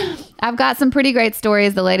 I've got some pretty great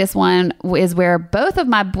stories. The latest one is where both of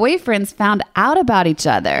my boyfriends found out about each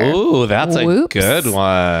other. Ooh, that's a good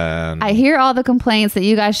one. I hear all the complaints that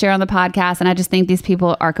you guys share on the podcast, and I just think these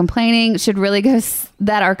people are complaining should really go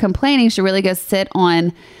sit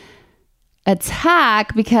on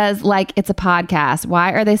Attack because, like, it's a podcast.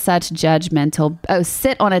 Why are they such judgmental? Oh,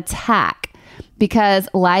 sit on Attack because,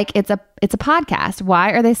 like, it's a podcast.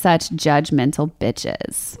 Why are they such judgmental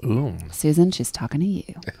bitches? Ooh. Susan, she's talking to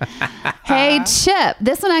you. Hey, Chip.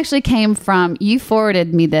 This one actually came from, you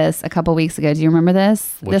forwarded me this a couple weeks ago. Do you remember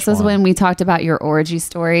this? This was when we talked about your orgy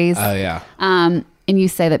stories. Oh, yeah. And you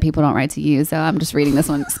say that people don't write to you. So I'm just reading this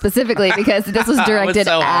one specifically because this was directed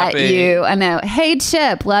at you. I know. Hey,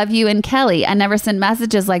 Chip, love you and Kelly. I never send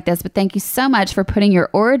messages like this, but thank you so much for putting your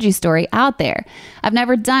orgy story out there. I've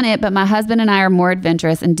never done it, but my husband and I are more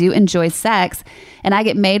adventurous and do enjoy sex. And I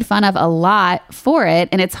get made fun of a lot for it.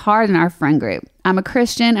 And it's hard in our friend group. I'm a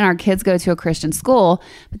Christian and our kids go to a Christian school,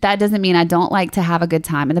 but that doesn't mean I don't like to have a good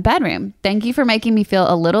time in the bedroom. Thank you for making me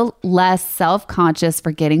feel a little less self-conscious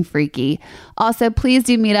for getting freaky. Also, please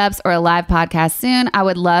do meetups or a live podcast soon.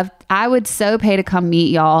 I would so pay to come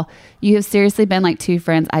meet y'all. You have seriously been like two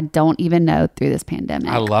friends I don't even know through this pandemic.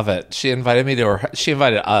 I love it. She invited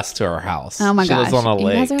us to her house. Oh my gosh. She lives on a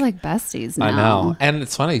lake. You guys are like besties now. I know. And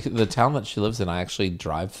it's funny, the town that she lives in, I actually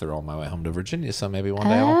drive through on my way home to Virginia. So maybe one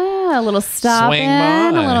day a little stop swing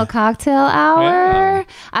in, by. a little cocktail hour. Yeah.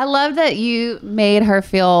 I love that you made her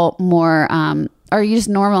feel more or you just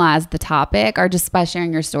normalized the topic, or just by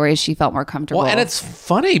sharing your stories, she felt more comfortable? Well, and it's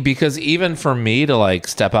funny because even for me to like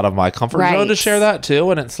step out of my comfort Right. zone to share that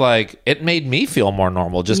too, and it's like, it made me feel more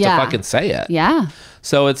normal just Yeah. to fucking say it. Yeah.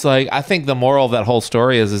 So it's like, I think the moral of that whole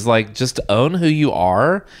story is like, just own who you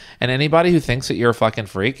are. And anybody who thinks that you're a fucking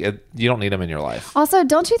freak, you don't need them in your life. Also,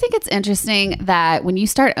 don't you think it's interesting that when you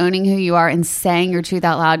start owning who you are and saying your truth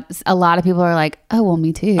out loud, a lot of people are like, oh, well,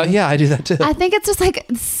 me too. Yeah, I do that too. I think it's just like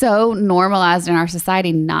so normalized in our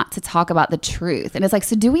society not to talk about the truth. And it's like,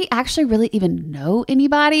 so do we actually really even know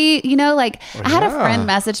anybody? You know, like I had a friend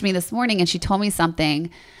message me this morning and she told me something.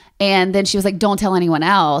 And then she was like, don't tell anyone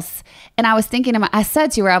else. And I was thinking, I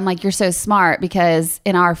said to her, I'm like, you're so smart, because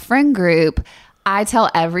in our friend group, I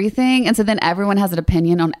tell everything. And so then everyone has an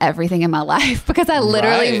opinion on everything in my life, because I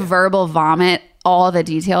literally Right. verbal vomit all the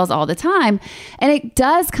details all the time. And it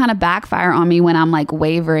does kind of backfire on me when I'm like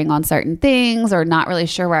wavering on certain things or not really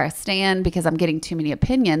sure where I stand because I'm getting too many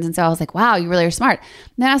opinions. And so I was like, wow, you really are smart.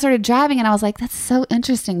 And then I started driving and I was like, that's so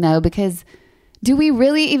interesting though, because do we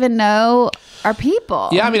really even know our people?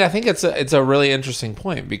 Yeah, I mean, I think it's a really interesting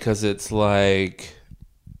point, because it's like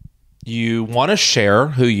you want to share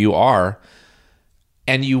who you are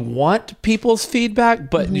and you want people's feedback,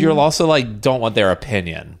 but you're also like, don't want their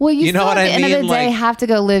opinion. Well, you know still what at I the end mean? of the day Like, have to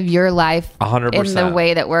go live your life 100%. in the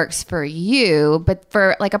way that works for you. But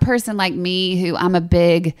for like a person like me, who I'm a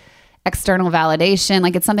big external validation,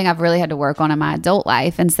 like it's something I've really had to work on in my adult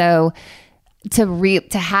life. And so to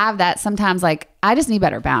have that, sometimes like I just need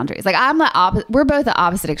better boundaries. Like I'm the opposite. We're both the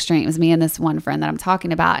opposite extremes, me and this one friend that I'm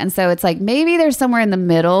talking about. And so it's like maybe there's somewhere in the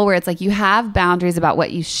middle where it's like you have boundaries about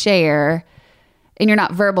what you share, and you're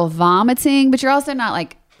not verbal vomiting, but you're also not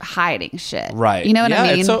like hiding shit. right. You know what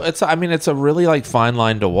I mean? It's a really like fine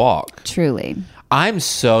line to walk. Truly. I'm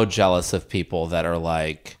so jealous of people that are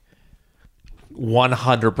like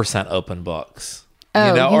 100% open books.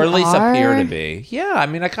 Oh, or you at least are? appear to be. Yeah, I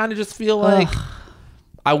mean, I kind of just feel like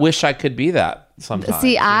I wish I could be that sometimes.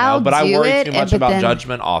 See, I'll but I do worry it, too much but about then-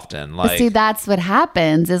 judgment often. But Like, see, that's what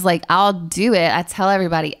happens is like I'll do it. I tell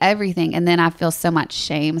everybody everything, and then I feel so much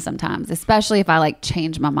shame sometimes, especially if I like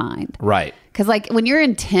change my mind. right. Because like when you're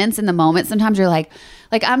intense in the moment, sometimes you're like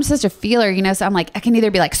I'm such a feeler, you know. So I'm like, I can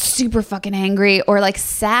either be like super fucking angry or like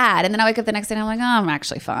sad, and then I wake up the next day and I'm like, oh, I'm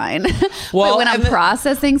actually fine. Well, but when I'm and then-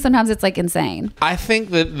 processing, sometimes it's like insane. I think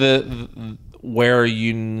that where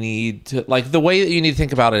you need to, like, the way that you need to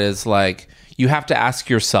think about it is like, you have to ask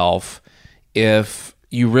yourself if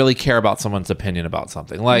you really care about someone's opinion about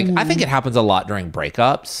something. Like, I think it happens a lot during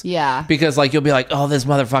breakups. Yeah. Because like, you'll be like, oh, this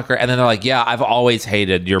motherfucker. And then they're like, yeah, I've always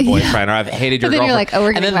hated your boyfriend or I've hated your But then girlfriend. you're like, oh,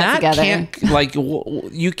 we're gonna and get then back that together. can't,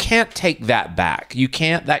 like, you can't take that back.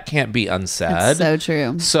 That can't be unsaid. That's so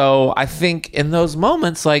true. So I think in those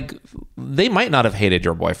moments, like, they might not have hated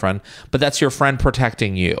your boyfriend, but that's your friend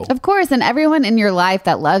protecting you. Of course, and everyone in your life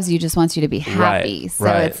that loves you just wants you to be happy. Right, So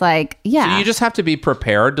right. it's like, yeah. So you just have to be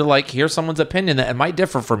prepared to like hear someone's opinion that it might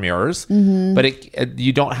differ from yours, Mm-hmm. but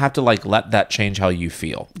you don't have to like let that change how you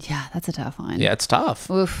feel. Yeah, that's a tough one. Yeah, it's tough.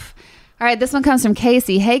 Oof. All right, this one comes from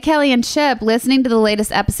Casey. Hey, Kelly and Chip, listening to the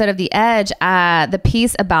latest episode of The Edge, the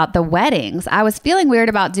piece about the weddings. I was feeling weird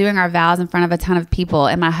about doing our vows in front of a ton of people,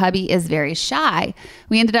 and my hubby is very shy.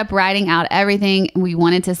 We ended up writing out everything we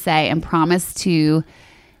wanted to say and promised to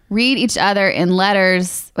read each other in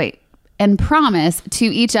letters. And promise to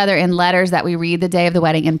each other in letters that we read the day of the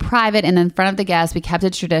wedding in private, and in front of the guests, we kept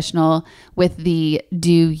it traditional with the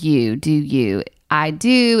do you, I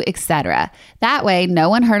do, etc. That way, no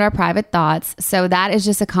one heard our private thoughts. So that is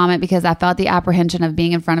just a comment because I felt the apprehension of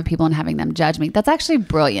being in front of people and having them judge me. That's actually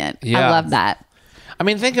brilliant. I Yeah. love that. I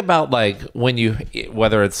mean, think about like when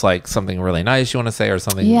whether it's like something really nice you want to say or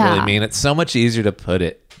something Yeah. really mean, it's so much easier to put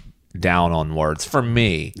it down on words for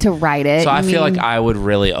me. To write it. So I you feel mean? like I would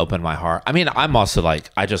really open my heart. I mean, I'm also like,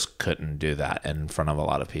 I just couldn't do that in front of a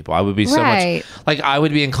lot of people. I would be so Right. much like, I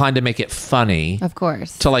would be inclined to make it funny. Of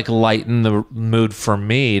course. To like lighten the mood for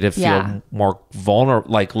me to feel Yeah. more vulnerable,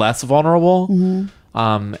 like less vulnerable.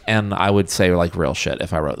 Mm-hmm. And I would say like real shit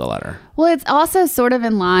if I wrote the letter. Well, it's also sort of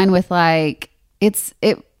in line with like it's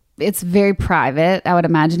very private. I would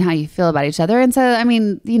imagine how you feel about each other. And so, I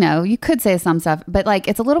mean, you know, you could say some stuff, but like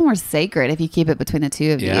it's a little more sacred if you keep it between the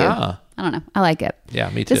two of you. Yeah. I don't know. I like it. Yeah,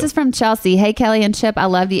 me too. This is from Chelsea. Hey, Kelly and Chip. I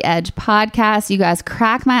love the Edge podcast. You guys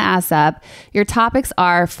crack my ass up. Your topics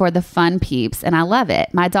are for the fun peeps, and I love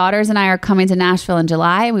it. My daughters and I are coming to Nashville in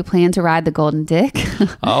July, and we plan to ride the Golden Dick.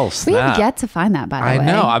 Oh, We snap. have yet to find that, by the I way.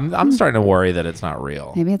 know. I'm starting to worry that it's not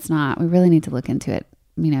real. Maybe it's not. We really need to look into it.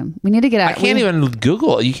 You know, we need to get out. I can't even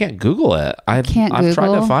Google. You can't Google it. I've Can't Google.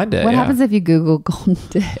 tried to find it. What yeah. happens if you Google Golden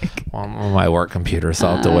Dick? Well, on my work computer, so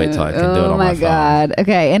I'll have to wait till I can do it on my phone. Oh my God.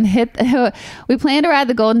 Okay. And we plan to ride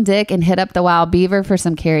the Golden Dick and hit up the Wild Beaver for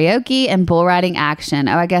some karaoke and bull riding action.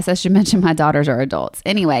 Oh, I guess I should mention my daughters are adults.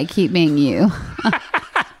 Anyway, keep being you.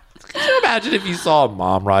 Could you imagine if you saw a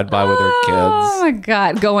mom ride by with her kids? Oh my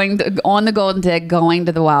God. On the Golden Dick, going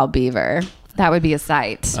to the Wild Beaver. That would be a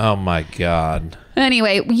sight. Oh my God.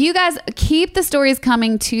 Anyway, you guys keep the stories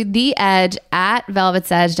coming to The Edge at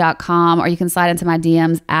velvetsedge.com, or you can slide into my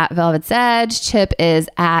DMs at velvetsedge. Chip is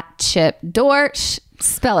at Chip Dorsch.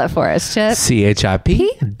 Spell it for us, Chip. ChipDorsch.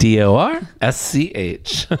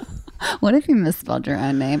 What if you misspelled your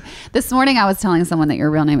own name? This morning I was telling someone that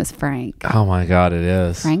your real name is Frank. Oh my God, it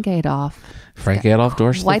is. Frank Adolph. Frank Adolf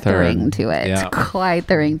Dorsch. Quite the ring to it. Yeah. Quite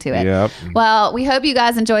the ring to it. Yep. Well, we hope you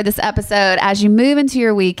guys enjoyed this episode. As you move into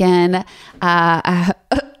your weekend, I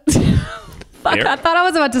thought I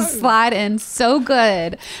was about to slide in so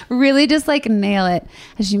good. Really just like nail it.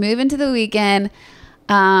 As you move into the weekend,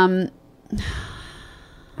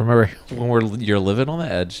 remember when you're living on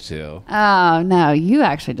the edge too. Oh no, you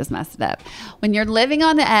actually just messed it up. When you're living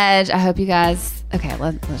on the edge, I hope you guys. Okay,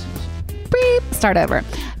 let's start over.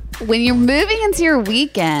 When you're moving into your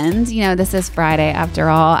weekend, this is Friday after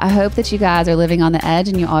all. I hope that you guys are living on the edge,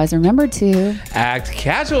 and you always remember to act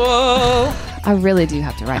casual. I really do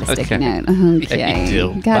have to write a sticky note. Okay. Yeah, you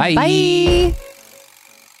do. God, bye.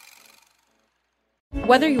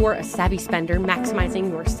 Whether you're a savvy spender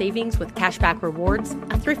maximizing your savings with cashback rewards,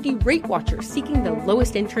 a thrifty rate watcher seeking the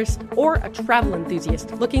lowest interest, or a travel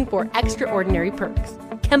enthusiast looking for extraordinary perks,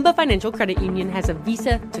 Kemba Financial Credit Union has a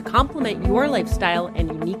visa to complement your lifestyle and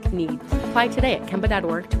unique needs. Apply today at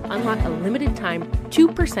Kemba.org to unlock a limited time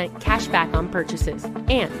 2% cash back on purchases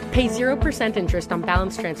and pay 0% interest on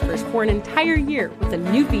balance transfers for an entire year with a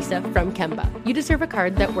new visa from Kemba. You deserve a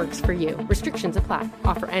card that works for you. Restrictions apply.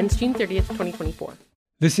 Offer ends June 30th, 2024.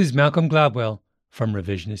 This is Malcolm Gladwell from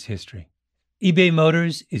Revisionist History. eBay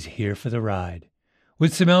Motors is here for the ride.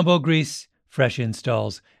 With some elbow grease, fresh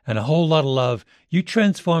installs, and a whole lot of love, you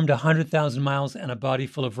transformed 100,000 miles and a body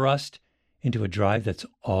full of rust into a drive that's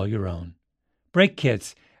all your own. Brake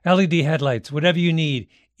kits, LED headlights, whatever you need,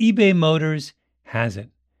 eBay Motors has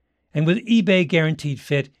it. And with eBay Guaranteed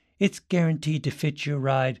Fit, it's guaranteed to fit your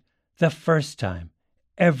ride the first time,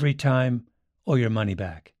 every time, or your money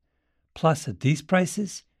back. Plus, at these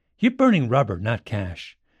prices, you're burning rubber, not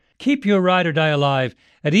cash. Keep your ride or die alive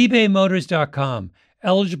at ebaymotors.com.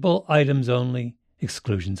 Eligible items only.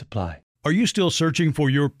 Exclusions apply. Are you still searching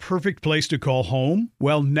for your perfect place to call home?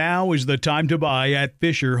 Well, now is the time to buy at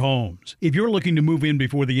Fisher Homes. If you're looking to move in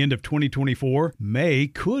before the end of 2024, May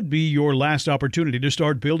could be your last opportunity to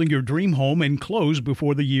start building your dream home and close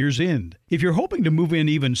before the year's end. If you're hoping to move in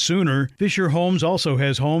even sooner, Fisher Homes also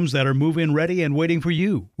has homes that are move-in ready and waiting for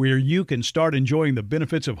you, where you can start enjoying the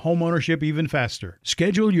benefits of homeownership even faster.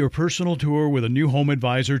 Schedule your personal tour with a new home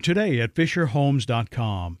advisor today at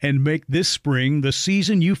FisherHomes.com and make this spring the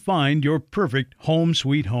season you find your perfect home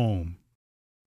sweet home.